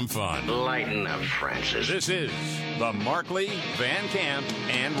having some fun. Lighten up, Francis. This is the Markley, Van Camp,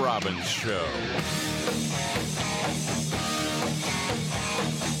 and Robbins Show.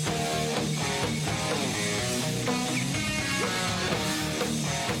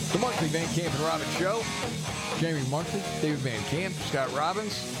 The Markley, Van Camp, and Robbins Show. Jamie Markley, David Van Camp, Scott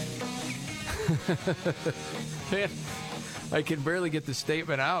Robbins. Man, I can barely get the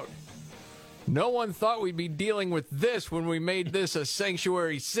statement out. No one thought we'd be dealing with this when we made this a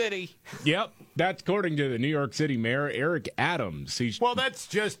sanctuary city. Yep, that's according to the New York City Mayor, Eric Adams. Well, that's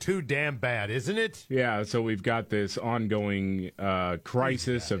just too damn bad, isn't it? Yeah, so we've got this ongoing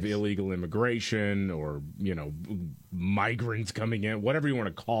crisis of illegal immigration or, migrants coming in, whatever you want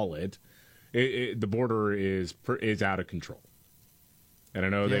to call it. The border is out of control. And I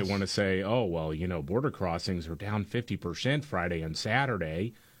know they want to say, border crossings are down 50% Friday and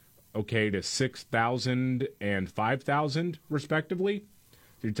Saturday, to 6,000 and 5,000, respectively.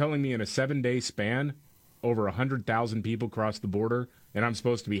 You're telling me in a 7-day span, over 100,000 people crossed the border, and I'm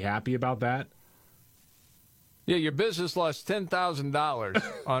supposed to be happy about that? Yeah, your business lost $10,000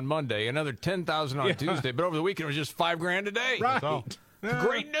 on Monday, another $10,000 on Tuesday, but over the weekend it was just $5,000 a day. Right.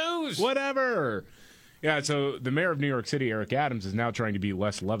 Great news. Whatever. Yeah, so the mayor of New York City, Eric Adams, is now trying to be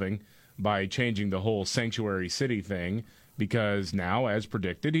less loving by changing the whole sanctuary city thing because now, as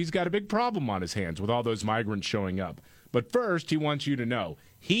predicted, he's got a big problem on his hands with all those migrants showing up. But first, he wants you to know,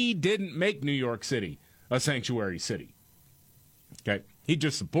 he didn't make New York City a sanctuary city. Okay? He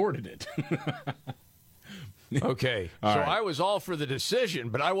just supported it. Okay. All so right. I was all for the decision,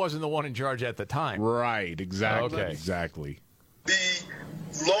 but I wasn't the one in charge at the time. Right, exactly. Okay. Exactly. The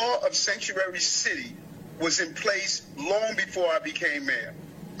law of sanctuary city was in place long before I became mayor.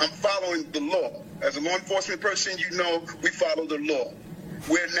 I'm following the law. As a law enforcement person, we follow the law.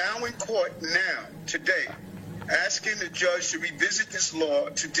 We're now in court today, asking the judge to revisit this law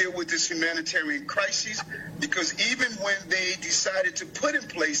to deal with this humanitarian crisis, because even when they decided to put in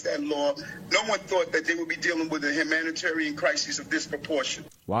place that law, no one thought that they would be dealing with a humanitarian crisis of this proportion.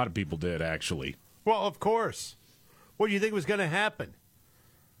 A lot of people did, actually. Well, of course. What do you think was going to happen?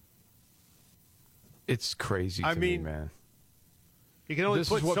 It's crazy to me, man. You can only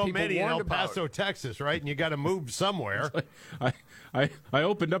put so many in El Paso, Texas, right? And you got to move somewhere. I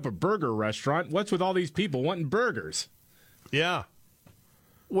opened up a burger restaurant. What's with all these people wanting burgers? Yeah.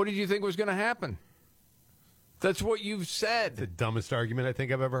 What did you think was going to happen? That's what you've said. The dumbest argument I think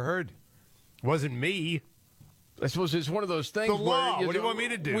I've ever heard. Wasn't me. I suppose it's one of those things The law. where What do you want me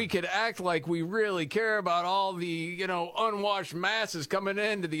to do? We could act like we really care about all the, unwashed masses coming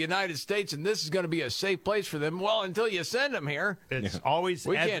into the United States, and this is going to be a safe place for them. Well, until you send them here, it's always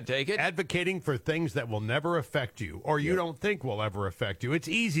we can't take it. Advocating for things that will never affect you, or you don't think will ever affect you. It's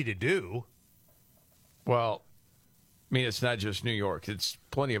easy to do. Well, I mean, it's not just New York; it's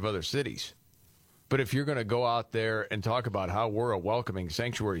plenty of other cities. But if you're going to go out there and talk about how we're a welcoming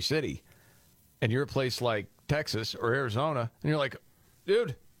sanctuary city, and you're a place like Texas or Arizona, and you're like,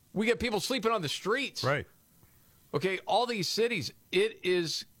 dude, we get people sleeping on the streets. Right. Okay, all these cities, it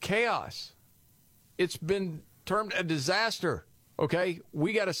is chaos. It's been termed a disaster. Okay,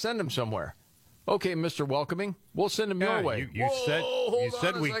 we got to send them somewhere. Okay, Mr. Welcoming, we'll send them your way. You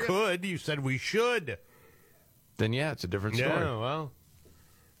said we could. You said we should. Then, yeah, it's a different story. Yeah, well,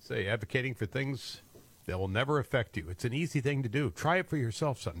 say advocating for things that will never affect you. It's an easy thing to do. Try it for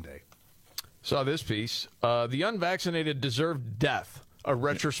yourself someday. Saw this piece. The unvaccinated deserve death. A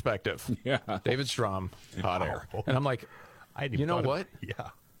retrospective. Yeah. David Strom, Hot Air. And I'm like, you know what? Yeah.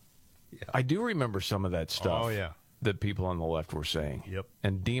 I do remember some of that stuff. Oh, yeah. That people on the left were saying. Yep.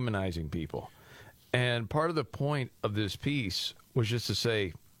 And demonizing people. And part of the point of this piece was just to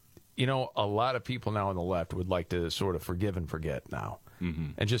say, a lot of people now on the left would like to sort of forgive and forget now.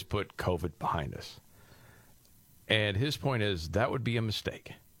 Mm-hmm. And just put COVID behind us. And his point is that would be a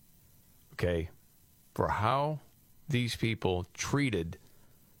mistake. Okay, for how these people treated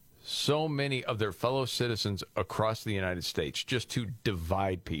so many of their fellow citizens across the United States just to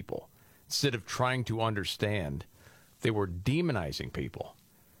divide people. Instead of trying to understand, they were demonizing people.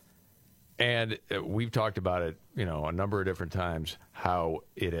 And we've talked about it, a number of different times, how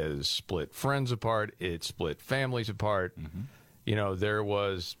it has split friends apart, it split families apart. Mm-hmm. There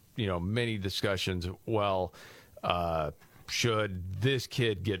was, many discussions, should this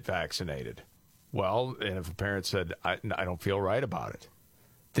kid get vaccinated? Well, and if a parent said, I don't feel right about it,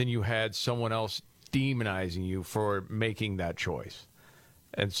 then you had someone else demonizing you for making that choice.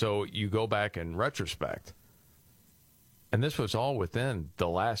 And so you go back in retrospect, and this was all within the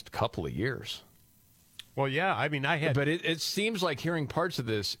last couple of years. Well, yeah, I mean, But it seems like hearing parts of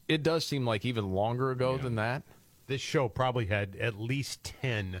this, it does seem like even longer ago than that. This show probably had at least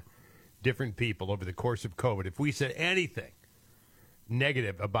 10 different people over the course of COVID. If we said anything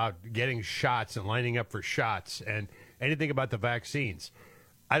negative about getting shots and lining up for shots and anything about the vaccines,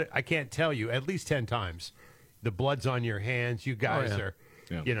 I can't tell you, at least 10 times, the blood's on your hands. You guys are,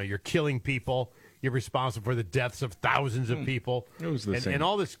 you're killing people. You're responsible for the deaths of thousands of people. It was the same. And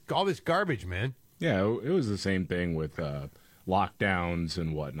all this garbage, man. Yeah, it was the same thing with lockdowns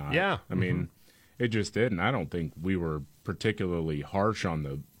and whatnot. Yeah. I mean, it just did. And I don't think we were particularly harsh on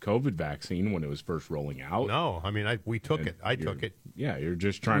the COVID vaccine when it was first rolling out. No, I mean, we took it. I took it. Yeah, you're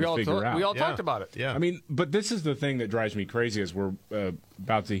just trying to figure out. We all talked about it. Yeah. I mean, but this is the thing that drives me crazy as we're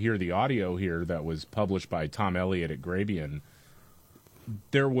about to hear the audio here that was published by Tom Elliott at Grabian.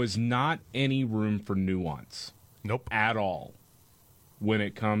 There was not any room for nuance. Nope. At all when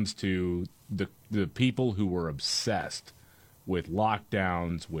it comes to the people who were obsessed with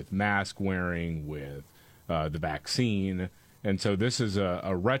lockdowns, with mask wearing, with the vaccine. And so this is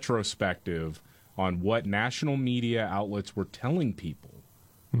a retrospective on what national media outlets were telling people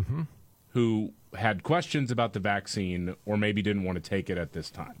who had questions about the vaccine or maybe didn't want to take it at this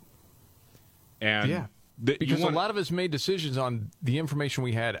time. And because a lot of us made decisions on the information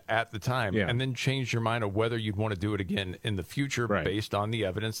we had at the time and then changed your mind of whether you'd want to do it again in the future based on the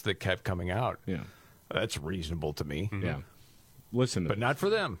evidence that kept coming out. Yeah. That's reasonable to me. Yeah. Listen, but not for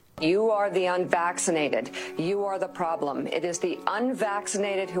them. You are the unvaccinated. You are the problem. It is the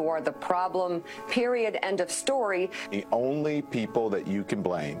unvaccinated who are the problem, period, end of story. The only people that you can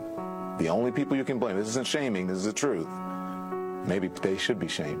blame, this isn't shaming, this is the truth. Maybe they should be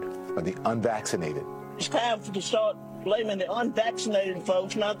shamed, are the unvaccinated. It's time to start blaming the unvaccinated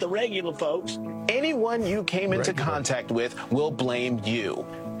folks, not the regular folks. Anyone you came into contact with will blame you.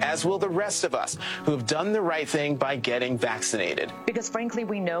 as will the rest of us who have done the right thing by getting vaccinated. Because frankly,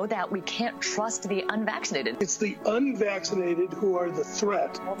 we know that we can't trust the unvaccinated. It's the unvaccinated who are the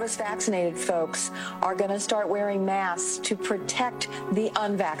threat. All of us vaccinated folks are going to start wearing masks to protect the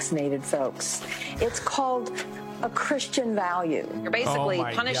unvaccinated folks. It's called a Christian value. You're basically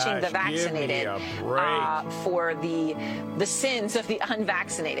punishing the vaccinated for the sins of the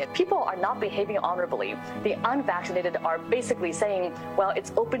unvaccinated. People are not behaving honorably. The unvaccinated are basically saying, well,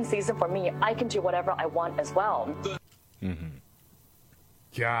 it's open season for me. I can do whatever I want as well. Mm-hmm.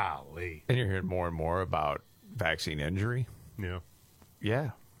 Golly. And you're hearing more and more about vaccine injury. Yeah. Yeah.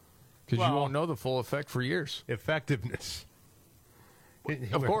 Because you won't know the full effect for years. Effectiveness.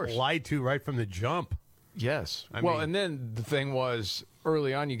 Of course. Lied to right from the jump. Yes. I well, mean, and then the thing was,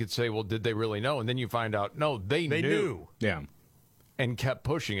 early on you could say, well, did they really know? And then you find out, no, they knew. Yeah. And kept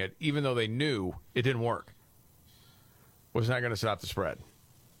pushing it, even though they knew it didn't work. Was not going to stop the spread.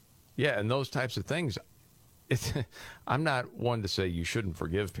 Yeah, and those types of things, I'm not one to say you shouldn't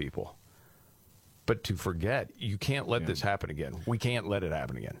forgive people. But to forget, you can't let this happen again. We can't let it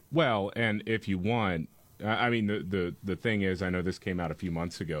happen again. Well, and if you want... I mean, the thing is, I know this came out a few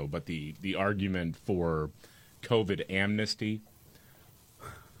months ago, but the argument for COVID amnesty,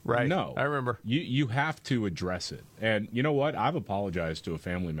 right? No, I remember. You have to address it, and you know what? I've apologized to a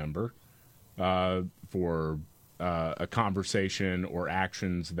family member for a conversation or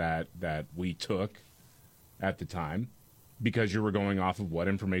actions that we took at the time because you were going off of what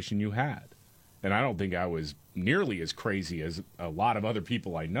information you had, and I don't think I was nearly as crazy as a lot of other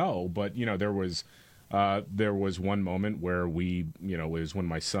people I know, but you know there was one moment where it was when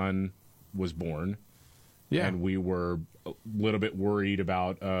my son was born, and we were a little bit worried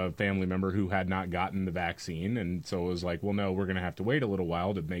about a family member who had not gotten the vaccine, and so it was like, well, no, we're going to have to wait a little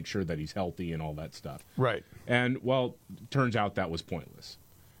while to make sure that he's healthy and all that stuff. Right. And, well, turns out that was pointless.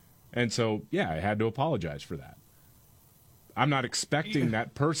 And so, yeah, I had to apologize for that. I'm not expecting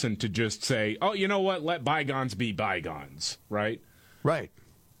that person to just say, oh, you know what, let bygones be bygones, right? Right.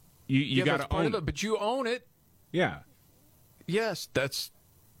 You got to own it. But you own it. Yeah. Yes, that's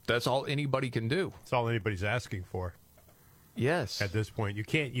all anybody can do. That's all anybody's asking for. Yes. At this point, you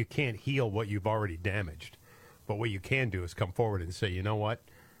can't heal what you've already damaged. But what you can do is come forward and say, you know what?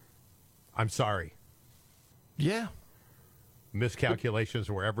 I'm sorry. Yeah. Miscalculations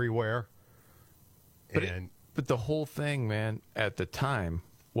were everywhere. But the whole thing, man, at the time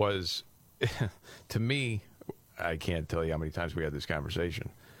was, to me, I can't tell you how many times we had this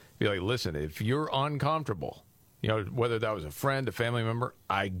conversation. Be like, listen, if you're uncomfortable, you know, whether that was a friend, a family member,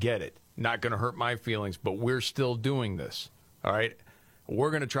 I get it. Not going to hurt my feelings, but we're still doing this. All right?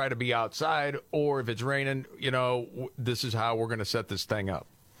 We're going to try to be outside, or if it's raining, you know, this is how we're going to set this thing up.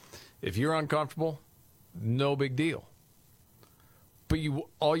 If you're uncomfortable, no big deal. But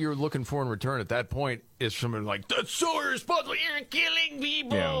all you're looking for in return at that point is someone like, that's so irresponsible, you're killing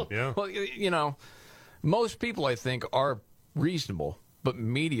people. Yeah. Well, you know, most people, I think, are reasonable. But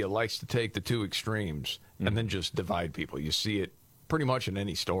media likes to take the two extremes and then just divide people. You see it pretty much in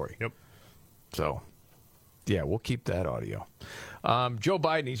any story. Yep. So, yeah, we'll keep that audio. Joe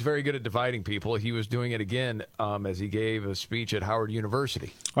Biden, he's very good at dividing people. He was doing it again as he gave a speech at Howard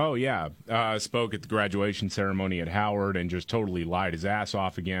University. Oh, yeah. Spoke at the graduation ceremony at Howard and just totally lied his ass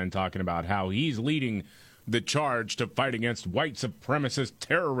off again, talking about how he's leading the charge to fight against white supremacist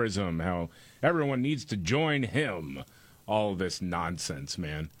terrorism, how everyone needs to join him. All this nonsense,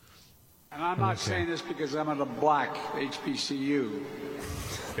 man. And I'm not saying this because I'm at a black HBCU.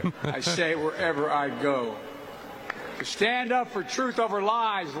 I say it wherever I go. To stand up for truth over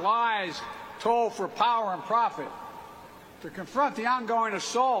lies, lies told for power and profit. To confront the ongoing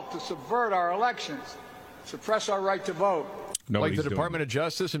assault to subvert our elections, suppress our right to vote. Like the Department of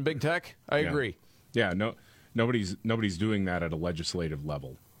Justice and big tech? I agree. Yeah, nobody's doing that at a legislative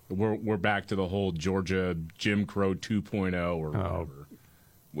level. We're back to the whole Georgia Jim Crow 2.0 or whatever.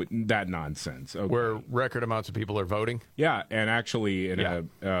 That nonsense. Okay. Where record amounts of people are voting? Yeah, and actually in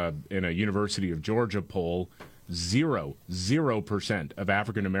a University of Georgia poll, 0% of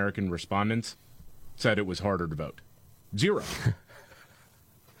African American respondents said it was harder to vote. 0.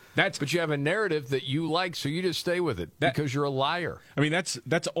 But you have a narrative that you like, so you just stay with it because you're a liar. I mean,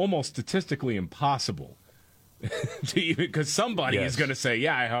 that's almost statistically impossible. Because somebody is going to say,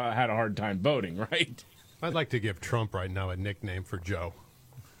 yeah, I had a hard time voting, right? I'd like to give Trump right now a nickname for Joe.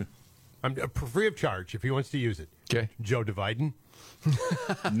 I'm free of charge if he wants to use it. Okay. Joe Dividen.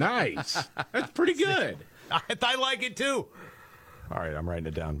 Nice. That's pretty good. I like it, too. All right, I'm writing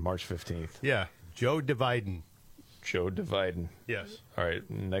it down. March 15th. Yeah, Joe Dividen. Joe Dividen. Yes. All right,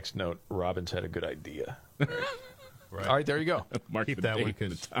 next note. Robbins had a good idea. Right. All right, there you go. Keep that one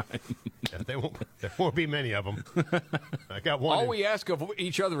because there won't be many of them. I got one. All we ask of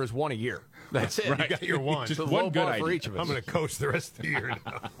each other is one a year. That's it. Right. You got your one. Just It's one low good bar for each of us. I'm going to coach the rest of the year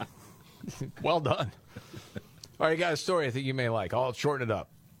now. Well done. All right, I got a story I think you may like. I'll shorten it up.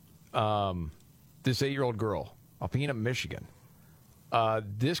 This 8-year-old girl, Alpena, Michigan.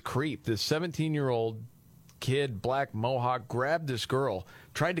 This creep, this 17-year-old kid, black mohawk, grabbed this girl,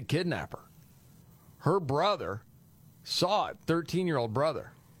 tried to kidnap her. Her brother saw it, 13-year-old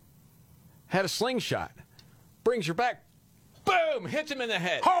brother. Had a slingshot. Brings her back. Boom! Hits him in the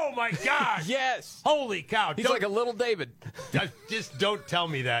head. Oh, my God! Yes! Holy cow. He's like a little David. Just don't tell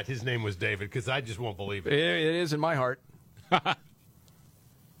me that his name was David, because I just won't believe it. It is in my heart.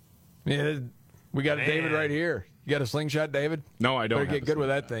 Yeah, we got a David right here. You got a slingshot, David? No, I don't. Better get good with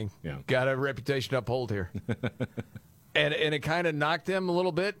that thing. Yeah. Got a reputation to uphold here. and it kind of knocked him a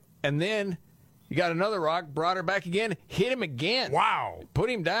little bit, and then he got another rock, brought her back again, hit him again. Wow. Put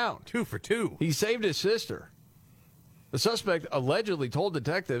him down. 2 for 2. He saved his sister. The suspect allegedly told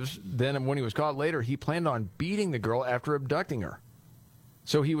detectives then when he was caught later he planned on beating the girl after abducting her.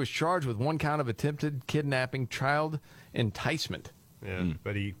 So he was charged with 1 count of attempted kidnapping, child enticement. Yeah,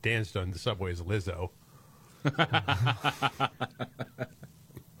 but he danced on the subway as Lizzo.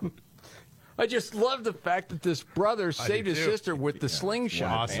 I just love the fact that this brother saved his sister with the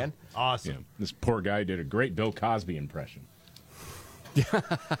slingshot, awesome. man. Awesome. Yeah, this poor guy did a great Bill Cosby impression.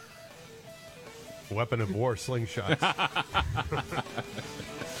 Weapon of war, slingshots.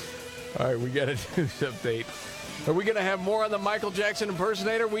 All right, we got a news update. Are we going to have more on the Michael Jackson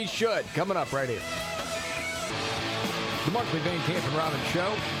impersonator? We should. Coming up right here. The Markley, Van Camp, and Robbins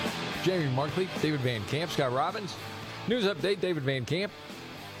Show. Jamie Markley, David Van Camp, Scott Robbins. News update, David Van Camp.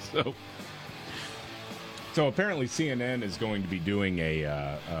 So apparently CNN is going to be doing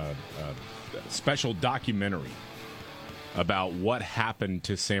a special documentary about what happened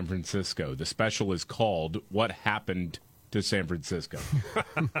to San Francisco. The special is called "What Happened to San Francisco."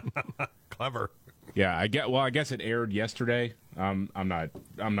 Clever. Yeah, I guess it aired yesterday. I'm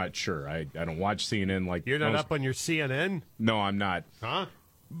not sure. I don't watch CNN like you're not up on your CNN. No, I'm not. Huh?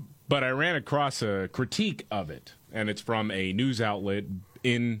 But I ran across a critique of it, and it's from a news outlet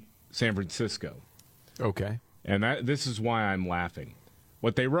in San Francisco. Okay. And this is why I'm laughing.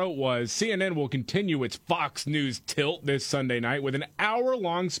 What they wrote was, CNN will continue its Fox News tilt this Sunday night with an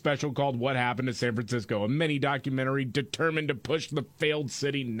hour-long special called What Happened to San Francisco, a mini-documentary determined to push the failed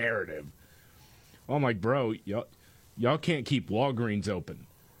city narrative. I'm like, bro, y'all can't keep Walgreens open.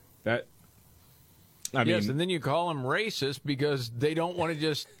 I Yes, mean, and then you call them racist because they don't want to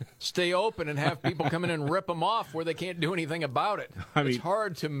just stay open and have people come in and rip them off where they can't do anything about it. It's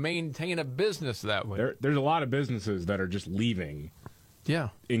hard to maintain a business that way. There's a lot of businesses that are just leaving. Yeah.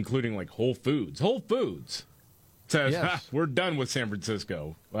 Including like Whole Foods. Whole Foods says, Yes. we're done with San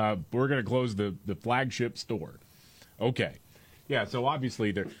Francisco. We're going to close the flagship store. Okay. Yeah, so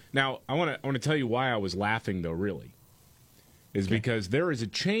obviously there. Now, I want to tell you why I was laughing, though, really. Is because there is a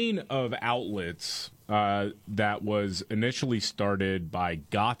chain of outlets that was initially started by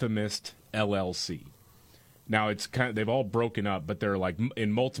Gothamist LLC. Now, it's they've all broken up, but they're like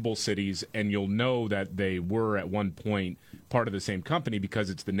in multiple cities, and you'll know that they were at one point part of the same company because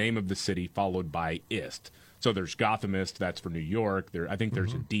it's the name of the city followed by ist. So there's Gothamist, that's for New York. I think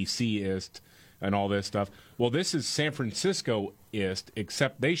there's a DC-ist and all this stuff. Well, this is San Francisco-ist,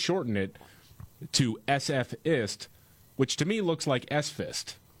 except they shorten it to SF-ist, which to me looks like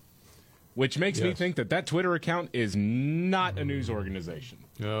S-Fist, which makes me think that Twitter account is not a news organization.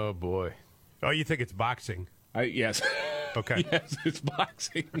 Oh, boy. Oh, you think it's boxing? Yes. Okay. Yes, it's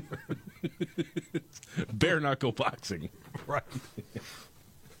boxing. Bare knuckle boxing. Right.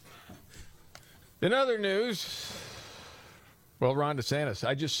 In other news, well, Ron DeSantis,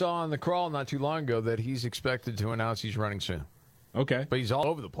 I just saw on the crawl not too long ago that he's expected to announce he's running soon. Okay. But he's all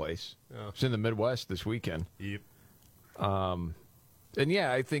over the place. Oh. He's in the Midwest this weekend. Yep. And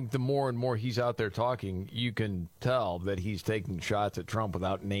yeah, I think the more and more he's out there talking, you can tell that he's taking shots at Trump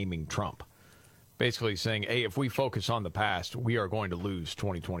without naming Trump. Basically saying, hey, if we focus on the past, we are going to lose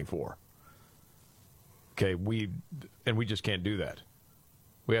 2024. Okay, we just can't do that.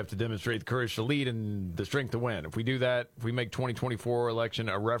 We have to demonstrate the courage to lead and the strength to win. If we do that, if we make 2024 election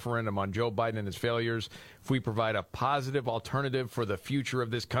a referendum on Joe Biden and his failures, if we provide a positive alternative for the future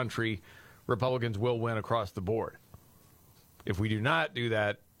of this country, Republicans will win across the board. If we do not do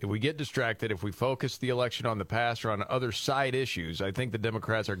that, if we get distracted, if we focus the election on the past or on other side issues, I think the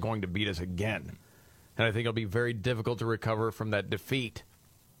Democrats are going to beat us again. And I think it'll be very difficult to recover from that defeat.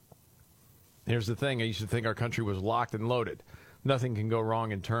 Here's the thing. I used to think our country was locked and loaded. Nothing can go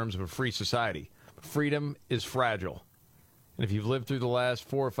wrong in terms of a free society. freedom is fragile. And if you've lived through the last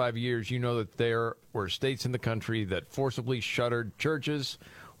 4 or 5 years, you know that there were states in the country that forcibly shuttered churches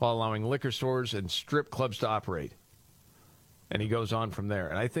while allowing liquor stores and strip clubs to operate. And he goes on from there.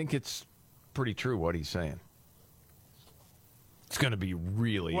 And I think it's pretty true what he's saying. It's going to be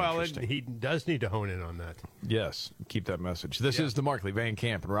really interesting. Well, he does need to hone in on that. Yes, keep that message. This is the Markley, Van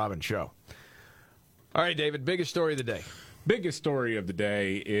Camp, and Robbins Show. All right, David, biggest story of the day. Biggest story of the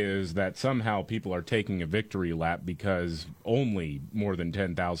day is that somehow people are taking a victory lap because only more than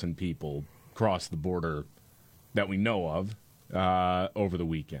 10,000 people crossed the border that we know of over the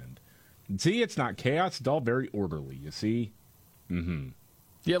weekend. See, it's not chaos. It's all very orderly, you see? Mm-hmm.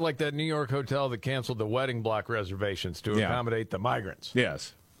 Yeah, like that New York hotel that canceled the wedding block reservations to accommodate the migrants.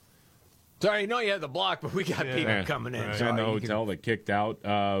 Yes. Sorry, I know you had the block, but we got people coming in. And the hotel that kicked out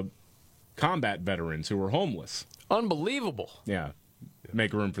combat veterans who were homeless. Unbelievable. Yeah.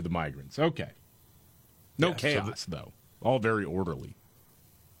 Make room for the migrants. Okay. No chaos, though. All very orderly.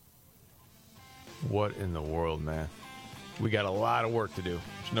 What in the world, man? We got a lot of work to do.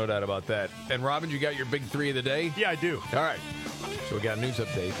 There's no doubt about that. And, Robin, you got your big three of the day? Yeah, I do. All right. So we got a news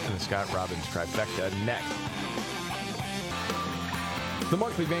update and the Scott Robbins trifecta next. The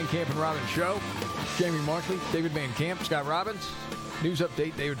Markley, Van Camp, and Robbins Show. Jamie Markley, David Van Camp, Scott Robbins. News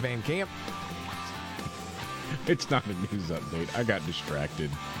update, David Van Camp. It's not a news update. I got distracted.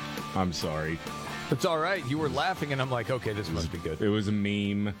 I'm sorry. It's all right. You were laughing, and I'm like, okay, this must be good. It was a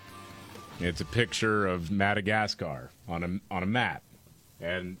meme. It's a picture of Madagascar on a map,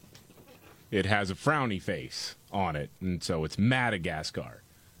 and it has a frowny face on it, and so it's Madagascar.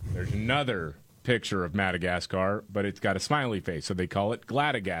 There's another picture of Madagascar, but it's got a smiley face, so they call it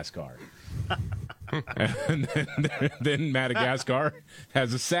Gladagaskar. And then Madagascar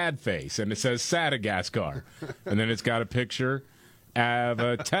has a sad face, and it says Sadagaskar. And then it's got a picture of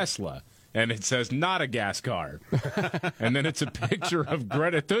a Tesla, and it says Not-a-Gaskar. And then it's a picture of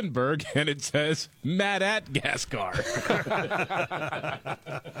Greta Thunberg, and it says Mad at Gaskar.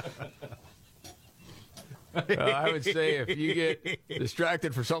 I would say if you get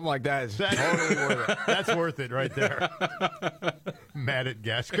distracted for something like that, it's totally worth it. That's worth it right there. Mad at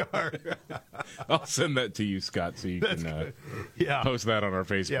Gaskar. I'll send that to you, Scott, so you can post that on our Facebook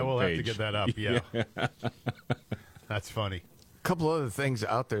page. Yeah, we'll have to get that up. Yeah. That's funny. A couple other things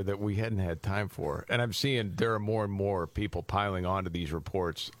out there that we hadn't had time for. And I'm seeing there are more and more people piling onto these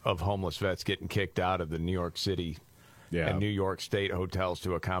reports of homeless vets getting kicked out of the New York City and New York State hotels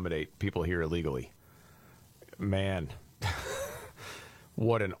to accommodate people here illegally. Man,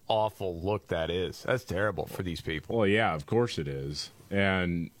 what an awful look that is. That's terrible for these people. Well, yeah, of course it is.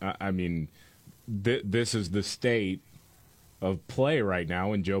 And, I mean, this is the state of play right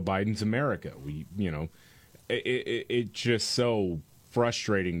now in Joe Biden's America. It's just so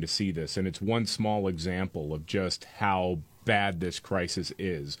frustrating to see this. And it's one small example of just how bad this crisis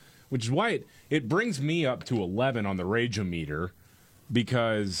is, which is why it brings me up to 11 on the rageometer,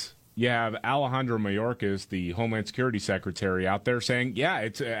 because you have Alejandro Mayorkas, the Homeland Security Secretary, out there saying, yeah,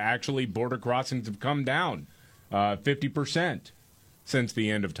 it's actually border crossings have come down 50% since the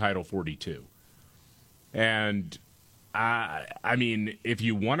end of Title 42. And, I mean, if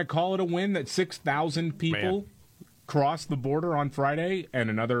you want to call it a win that 6,000 people crossed the border on Friday and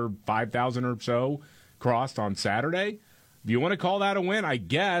another 5,000 or so crossed on Saturday, if you want to call that a win, I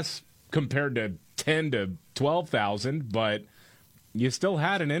guess, compared to 10 to 12,000, but you still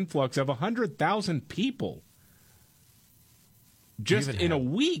had an influx of 100,000 people just in a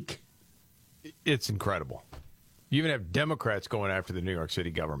week. It's incredible. You even have Democrats going after the New York City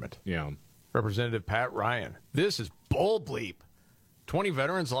government. Yeah. Representative Pat Ryan. This is bull bleep. 20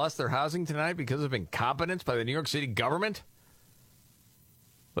 veterans lost their housing tonight because of incompetence by the New York City government.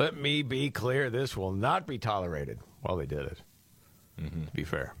 Let me be clear, this will not be tolerated. Well, they did it, to be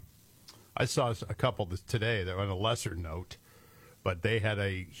fair. I saw a couple today that were on a lesser note, but they had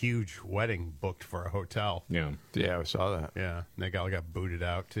a huge wedding booked for a hotel. Yeah. Yeah, I saw that. Yeah. And they got booted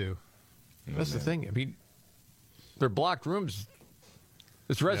out, too. That's the thing. I mean, they're blocked rooms.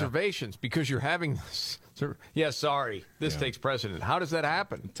 It's reservations because you're having this. This takes precedent. How does that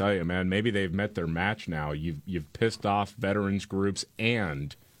happen? I tell you, man, maybe they've met their match now. You've pissed off veterans groups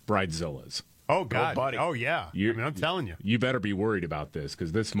and bridezillas. Oh, God. Oh, buddy. Oh, yeah. I'm telling you. You better be worried about this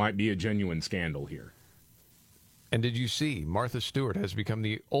because this might be a genuine scandal here. And did you see Martha Stewart has become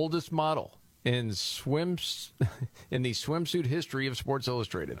the oldest model in the swimsuit history of Sports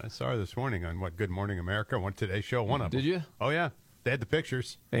Illustrated? I saw her this morning on Good Morning America, Today Show, one of them. Did you? Oh, yeah. They had the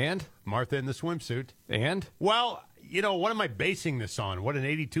pictures. And? Martha in the swimsuit. And? Well, what am I basing this on? What an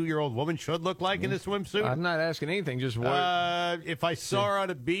 82-year-old woman should look like in a swimsuit? I'm not asking anything, just what... if I saw her on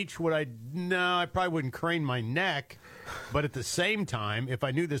a beach, would I... No, I probably wouldn't crane my neck. But at the same time, if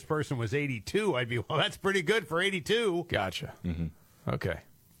I knew this person was 82, I'd be, well, that's pretty good for 82. Gotcha. Okay.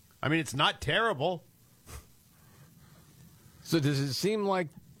 I mean, it's not terrible. So does it seem like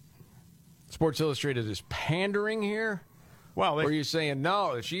Sports Illustrated is pandering here? Well, or are you saying,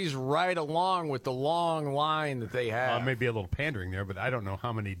 no, she's right along with the long line that they have? Maybe a little pandering there, but I don't know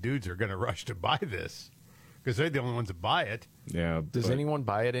how many dudes are going to rush to buy this because they're the only ones that buy it. Yeah. Does anyone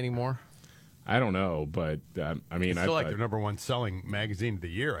buy it anymore? I don't know, but I mean, it's still like their number one selling magazine of the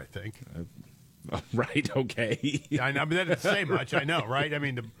year, I think. Right, okay. I know, but that doesn't say much, I know, right? I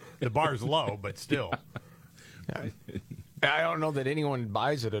mean, the bar's low, but still. I don't know that anyone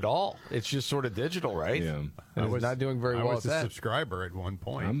buys it at all. It's just sort of digital, right? Yeah. And it's not doing very well I was at a that. subscriber at one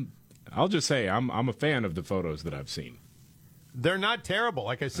point. I'll just say I'm a fan of the photos that I've seen. They're not terrible.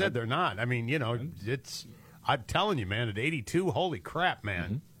 Like I said, they're not. I mean, it's... I'm telling you, man, at 82, holy crap,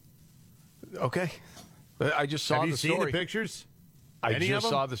 man. Okay. I just saw the story. Have you seen the pictures? I just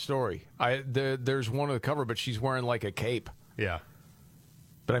saw the story. There's one on the cover, but she's wearing like a cape. Yeah.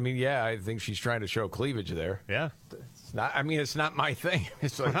 But I mean, yeah, I think she's trying to show cleavage there. Yeah. It's not. I mean, it's not my thing.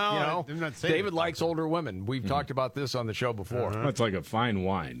 It's like, I'm not saying David likes older women. We've talked about this on the show before. It's like a fine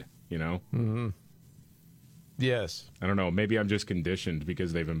wine, Mm-hmm. Yes. I don't know. Maybe I'm just conditioned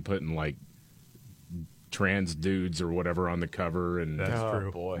because they've been putting like trans dudes or whatever on the cover, and that's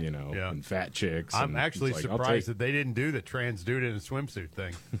true. Boy. And fat chicks. I'm and actually it's like, surprised that they didn't do the trans dude in a swimsuit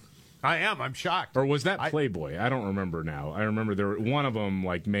thing. I am. I'm shocked. Or was that Playboy? I don't remember now. I remember one of them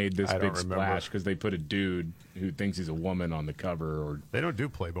like made this big splash because they put a dude who thinks he's a woman on the cover. Or they don't do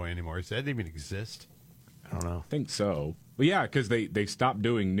Playboy anymore. Does that even exist? I don't know. I think so. Well, yeah, because they stopped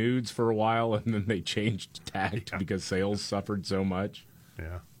doing nudes for a while, and then they changed tact because sales suffered so much.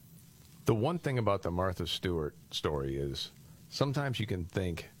 Yeah. The one thing about the Martha Stewart story is sometimes you can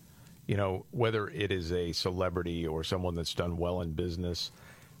think, whether it is a celebrity or someone that's done well in business,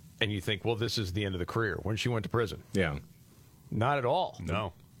 and you think, well, this is the end of the career when she went to prison. Yeah. Not at all.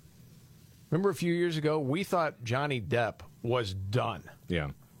 No. Remember a few years ago, we thought Johnny Depp was done.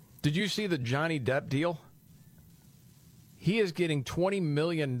 Yeah. Did you see the Johnny Depp deal? He is getting $20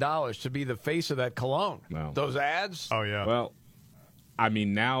 million to be the face of that cologne. Wow. Those ads? Oh, yeah. Well, I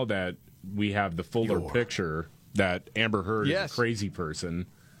mean, now that we have the fuller picture that Amber Heard is a crazy person,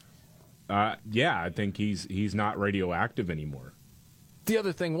 I think he's not radioactive anymore. The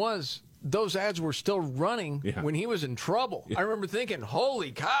other thing was, those ads were still running when he was in trouble. I remember thinking,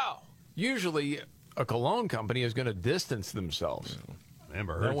 holy cow. Usually a cologne company is going to distance themselves.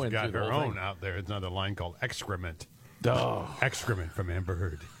 Amber Heard's got her own out there. It's another line called excrement. Oh. Excrement from Amber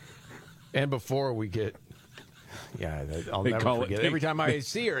Heard. And before we get... Yeah, I'll never forget. Every time I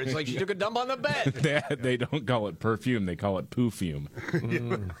see her, it's like she took a dump on the bed. They don't call it perfume. They call it poo-fume.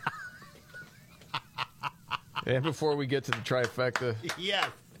 And before we get to the trifecta, yes,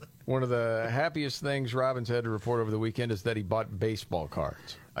 one of the happiest things Robbins had to report over the weekend is that he bought baseball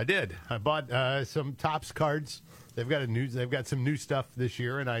cards. I did. I bought some Topps cards. They've got some new stuff this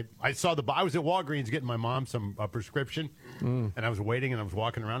year, and I was at Walgreens getting my mom some prescription, and I was waiting, and I was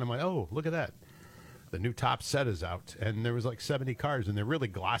walking around. I'm like, oh, look at that. The new Topps set is out, and there was like 70 cards, and they're really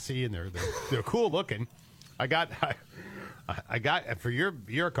glossy, and they're cool looking. I got for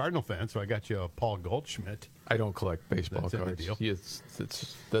you're a Cardinal fan, so I got you a Paul Goldschmidt. I don't collect baseball cards. Yes,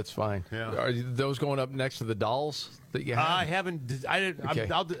 that's fine. Yeah. Are those going up next to the dolls that you have? I haven't. I didn't.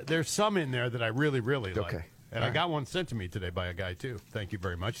 Okay. There's some in there that I really, really like. Okay. And I got one sent to me today by a guy too. Thank you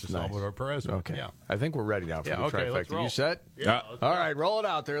very much to Salvador Perez. Okay. Yeah. I think we're ready now for the trifecta. Let's roll. You set? Yeah. All right, roll it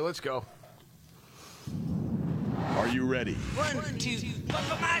out there. Let's go. Are you ready? 1, 2,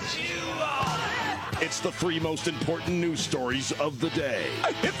 put my shoe on. It's the 3 most important news stories of the day.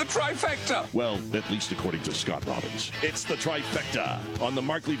 I hit the trifecta. Well, at least according to Scott Robbins. It's the trifecta on the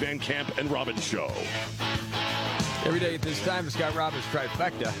Markley, Van Camp, and Robbins Show. Every day at this time, the Scott Robbins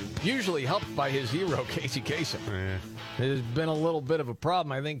trifecta, usually helped by his hero, Casey Kasem. There's been a little bit of a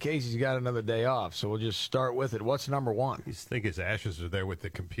problem. I think Casey's got another day off, so we'll just start with it. What's number one? I think his ashes are there with the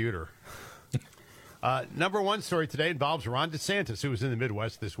computer. Number one story today involves Ron DeSantis, who was in the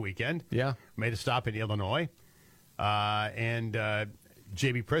Midwest this weekend. Yeah. Made a stop in Illinois. And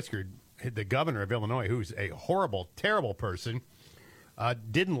J.B. Pritzker, the governor of Illinois, who's a horrible, terrible person,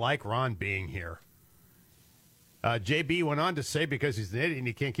 didn't like Ron being here. J.B. went on to say, because he's an idiot and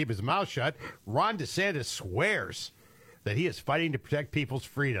he can't keep his mouth shut, Ron DeSantis swears that he is fighting to protect people's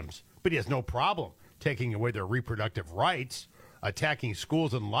freedoms, but he has no problem taking away their reproductive rights attacking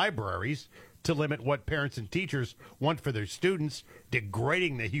schools and libraries to limit what parents and teachers want for their students,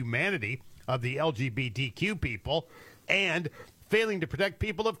 degrading the humanity of the LGBTQ people, and failing to protect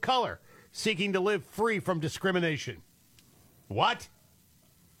people of color seeking to live free from discrimination. What?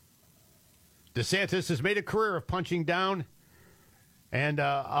 DeSantis has made a career of punching down and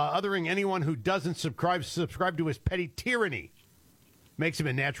othering anyone who doesn't subscribe to his petty tyranny. Makes him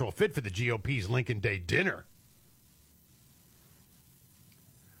a natural fit for the GOP's Lincoln Day dinner.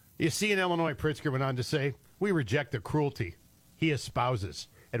 You see, in Illinois, Pritzker went on to say, "We reject the cruelty he espouses,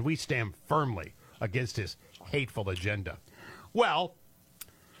 and we stand firmly against his hateful agenda." Well,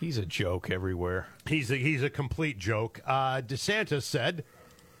 he's a joke everywhere. He's a complete joke. DeSantis said,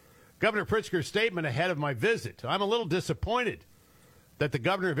 Governor Pritzker's statement ahead of my visit. I'm a little disappointed that the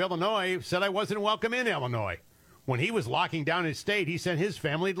governor of Illinois said I wasn't welcome in Illinois. When he was locking down his state, he sent his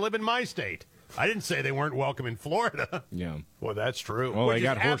family to live in my state. I didn't say they weren't welcome in Florida. Yeah. Well, that's true. Well, Which they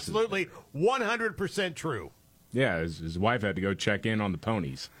got is horses. absolutely 100% true. Yeah, his wife had to go check in on the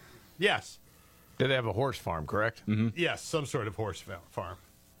ponies. Yes. Did they have a horse farm, correct? Mm-hmm. Yes, some sort of horse farm.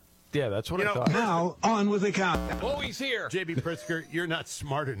 Yeah, that's what I thought. Now, on with the countdown. Oh, he's here. J.B. Pritzker, you're not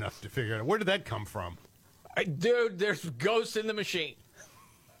smart enough to figure it out. Where did that come from? Dude, there's ghosts in the machine.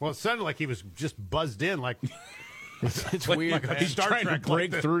 Well, it sounded like he was just buzzed in, like it's weird. Like He's Star trying Trek, to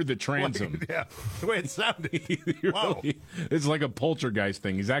break like through the transom. Like, yeah, the way it sounded. Wow. It's like a poltergeist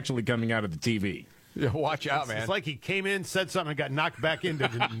thing. He's actually coming out of the TV. Yeah, watch out, man. It's like he came in, said something, and got knocked back into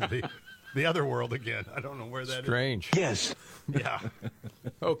the other world again. I don't know where that Strange. is. Yes. Yeah.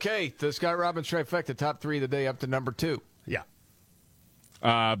 Okay, the Scott Robbins trifecta, top 3 of the day up to number 2. Yeah.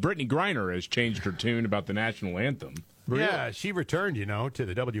 Brittany Griner has changed her tune about the national anthem. Really? Yeah, she returned, to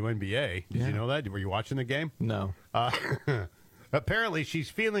the WNBA. Did you know that? Were you watching the game? No. Apparently, she's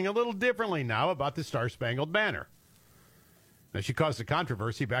feeling a little differently now about the Star-Spangled Banner. Now, she caused a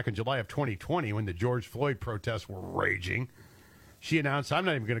controversy back in July of 2020 when the George Floyd protests were raging. She announced, I'm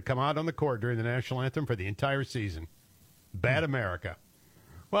not even going to come out on the court during the national anthem for the entire season. Bad America.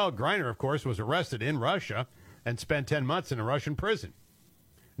 Well, Griner, of course, was arrested in Russia and spent 10 months in a Russian prison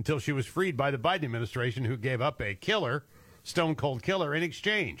until she was freed by the Biden administration, who gave up a killer, stone-cold killer, in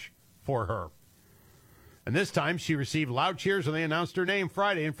exchange for her. And this time, she received loud cheers when they announced her name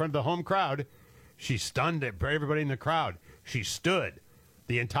Friday in front of the home crowd. She stunned everybody in the crowd. She stood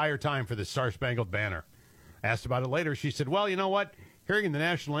the entire time for the Star-Spangled Banner. Asked about it later, she said, well, you know what? Hearing the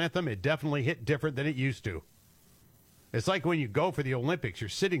national anthem, it definitely hit different than it used to. It's like when you go for the Olympics, you're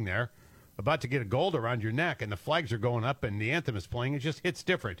sitting there about to get a gold around your neck, and the flags are going up and the anthem is playing. It just hits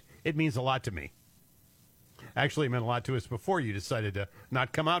different. It means a lot to me. Actually, it meant a lot to us before you decided to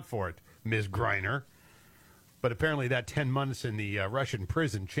not come out for it, Ms. Griner. But apparently that 10 months in the Russian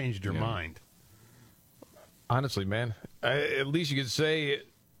prison changed her mind. Honestly, man, at least you could say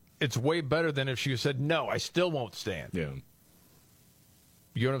it's way better than if she said, no, I still won't stand. Yeah.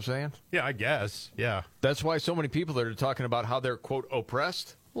 You know what I'm saying? Yeah, I guess. Yeah. That's why so many people that are talking about how they're, quote,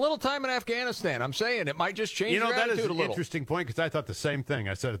 oppressed. A little time in Afghanistan. I'm saying it might just change your attitude a little. That is an interesting point, because I thought the same thing.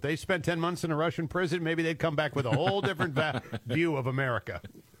 I said if they spent 10 months in a Russian prison, maybe they'd come back with a whole different view of America.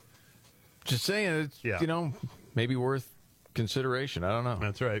 Just saying, it's, maybe worth consideration. I don't know.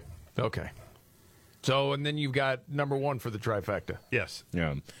 That's right. Okay. So, and then you've got number 1 for the trifecta. Yes.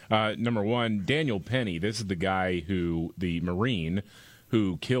 Yeah. Number 1, Daniel Penny. This is the guy the Marine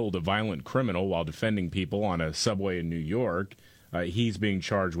who killed a violent criminal while defending people on a subway in New York. He's being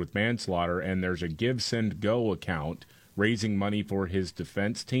charged with manslaughter, and there's a Give, Send, Go account raising money for his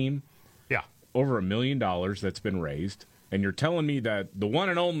defense team. Yeah. Over $1 million that's been raised. And you're telling me that the one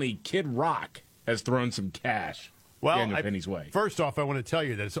and only Kid Rock has thrown some cash Daniel Penny's way. First off, I want to tell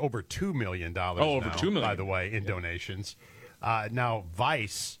you that it's over $2 million over $2 million. By the way, in donations. Now,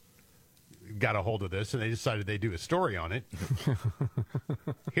 Vice got a hold of this, and they decided they'd do a story on it.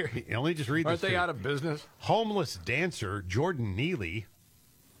 Here, let me just read this. Aren't they out of business? Homeless dancer Jordan Neely.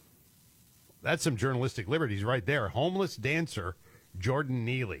 That's some journalistic liberties right there. Homeless dancer Jordan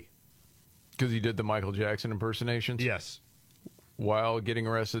Neely. Because he did the Michael Jackson impersonations? Yes. While getting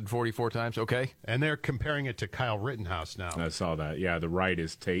arrested 44 times? Okay. And they're comparing it to Kyle Rittenhouse now. I saw that. Yeah, the right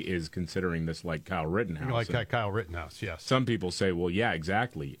is considering this like Kyle Rittenhouse. Like Kyle Rittenhouse, yes. Some people say, well, yeah,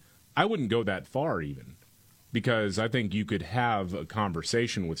 exactly. I wouldn't go that far even, because I think you could have a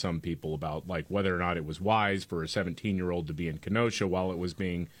conversation with some people about like whether or not it was wise for a 17-year-old to be in Kenosha while it was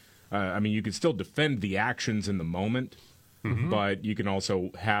being you could still defend the actions in the moment, but you can also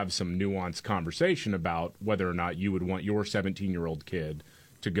have some nuanced conversation about whether or not you would want your 17-year-old kid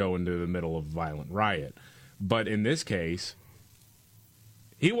to go into the middle of a violent riot. But in this case,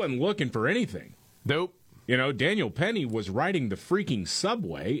 he wasn't looking for anything. Nope. You know, Daniel Penny was riding the freaking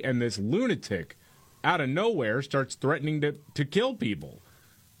subway, and this lunatic out of nowhere starts threatening to kill people.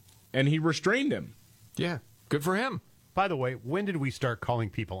 And he restrained him. Yeah, good for him. By the way, when did we start calling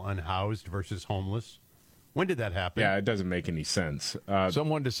people unhoused versus homeless? When did that happen? Yeah, it doesn't make any sense.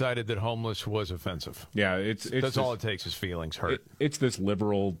 Someone decided that homeless was offensive. Yeah, that's all it takes is feelings hurt. It's this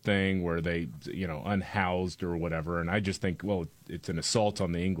liberal thing where they, unhoused or whatever. And I just think, well, it's an assault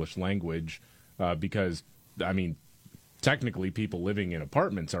on the English language because, I mean, technically people living in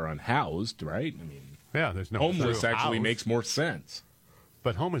apartments are unhoused, right? I mean, yeah, there's no homeless actually makes more sense.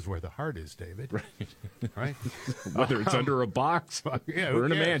 But home is where the heart is, David. Right? Whether it's under a box or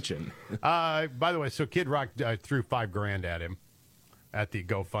in a mansion. By the way, so Kid Rock threw $5,000 at him at the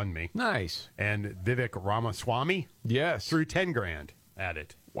GoFundMe. Nice. And Vivek Ramaswamy threw $10,000 at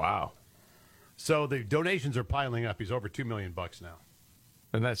it. Wow. So the donations are piling up. He's over $2 million now.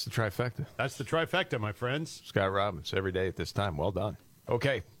 And that's the trifecta. That's the trifecta, my friends. Scott Robbins, every day at this time. Well done.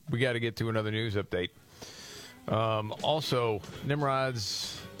 Okay, we got to get to another news update. Also,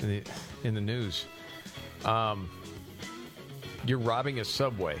 Nimrod's in the news. You're robbing a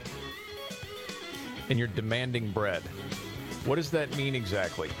Subway, and you're demanding bread. What does that mean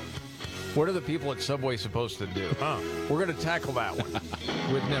exactly? What are the people at Subway supposed to do? We're going to tackle that one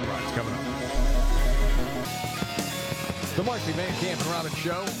with Nimrod's coming up. The Markley, Van Camp, and Robbins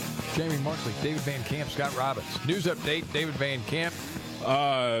Show. Jamie Markley, David Van Camp, Scott Robbins. News update, David Van Camp.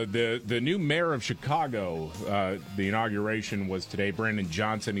 The new mayor of Chicago, the inauguration was today. Brandon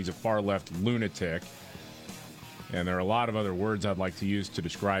Johnson. He's a far-left lunatic. And there are a lot of other words I'd like to use to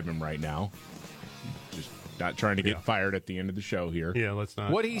describe him right now. Just not trying to get fired at the end of the show here. Yeah, let's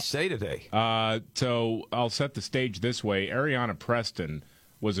not. What did he say today? So I'll set the stage this way. Ariana Preston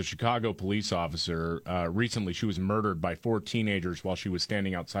was a Chicago police officer. Recently, she was murdered by 4 teenagers while she was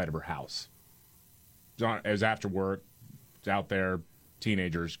standing outside of her house. It was after work. It's out there.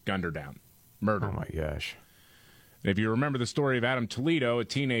 Teenagers gunned her down. Murdered. Oh, my gosh. And if you remember the story of Adam Toledo, a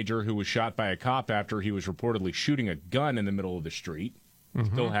teenager who was shot by a cop after he was reportedly shooting a gun in the middle of the street.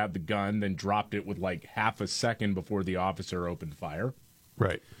 Mm-hmm. Still had the gun, then dropped it with like half a second before the officer opened fire.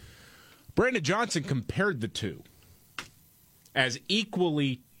 Right. Brandon Johnson compared the two as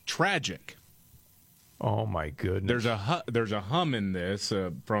equally tragic. Oh my goodness! There's a hum in this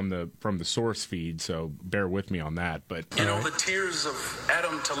from the source feed, so bear with me on that. But the tears of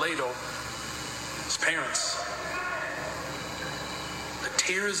Adam Toledo's parents, the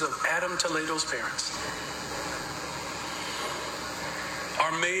tears of Adam Toledo's parents,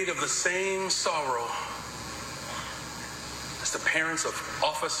 are made of the same sorrow as the parents of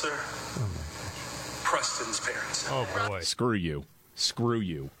Officer Preston's parents. Oh boy! Screw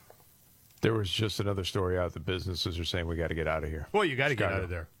you! There was just another story out. The businesses are saying we got to get out of here. Well, you got to get out of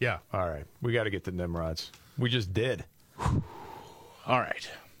there. Yeah. All right. We got to get to Nimrods. We just did. All right.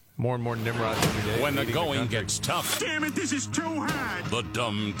 More and more Nimrods every day. When the going gets tough. Damn it, this is too hard. The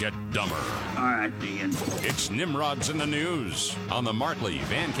dumb get dumber. All right, Ian. It's Nimrods in the news on the Markley,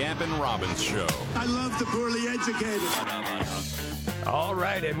 Van Camp, and Robbins Show. I love the poorly educated. All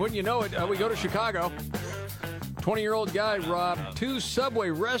right. And wouldn't you know it, we go to Chicago. 20-year-old guy robbed 2 Subway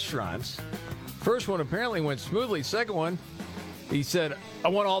restaurants. First one apparently went smoothly. Second one, he said, I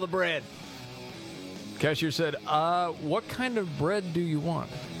want all the bread. Cashier said, what kind of bread do you want?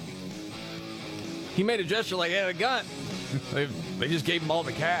 He made a gesture like he had a gun. They just gave him all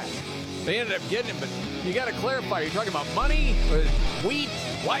the cash. They ended up getting him, but you got to clarify. Are you talking about money, wheat,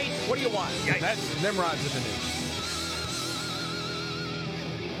 white? What do you want? That's Nimrod's in the news.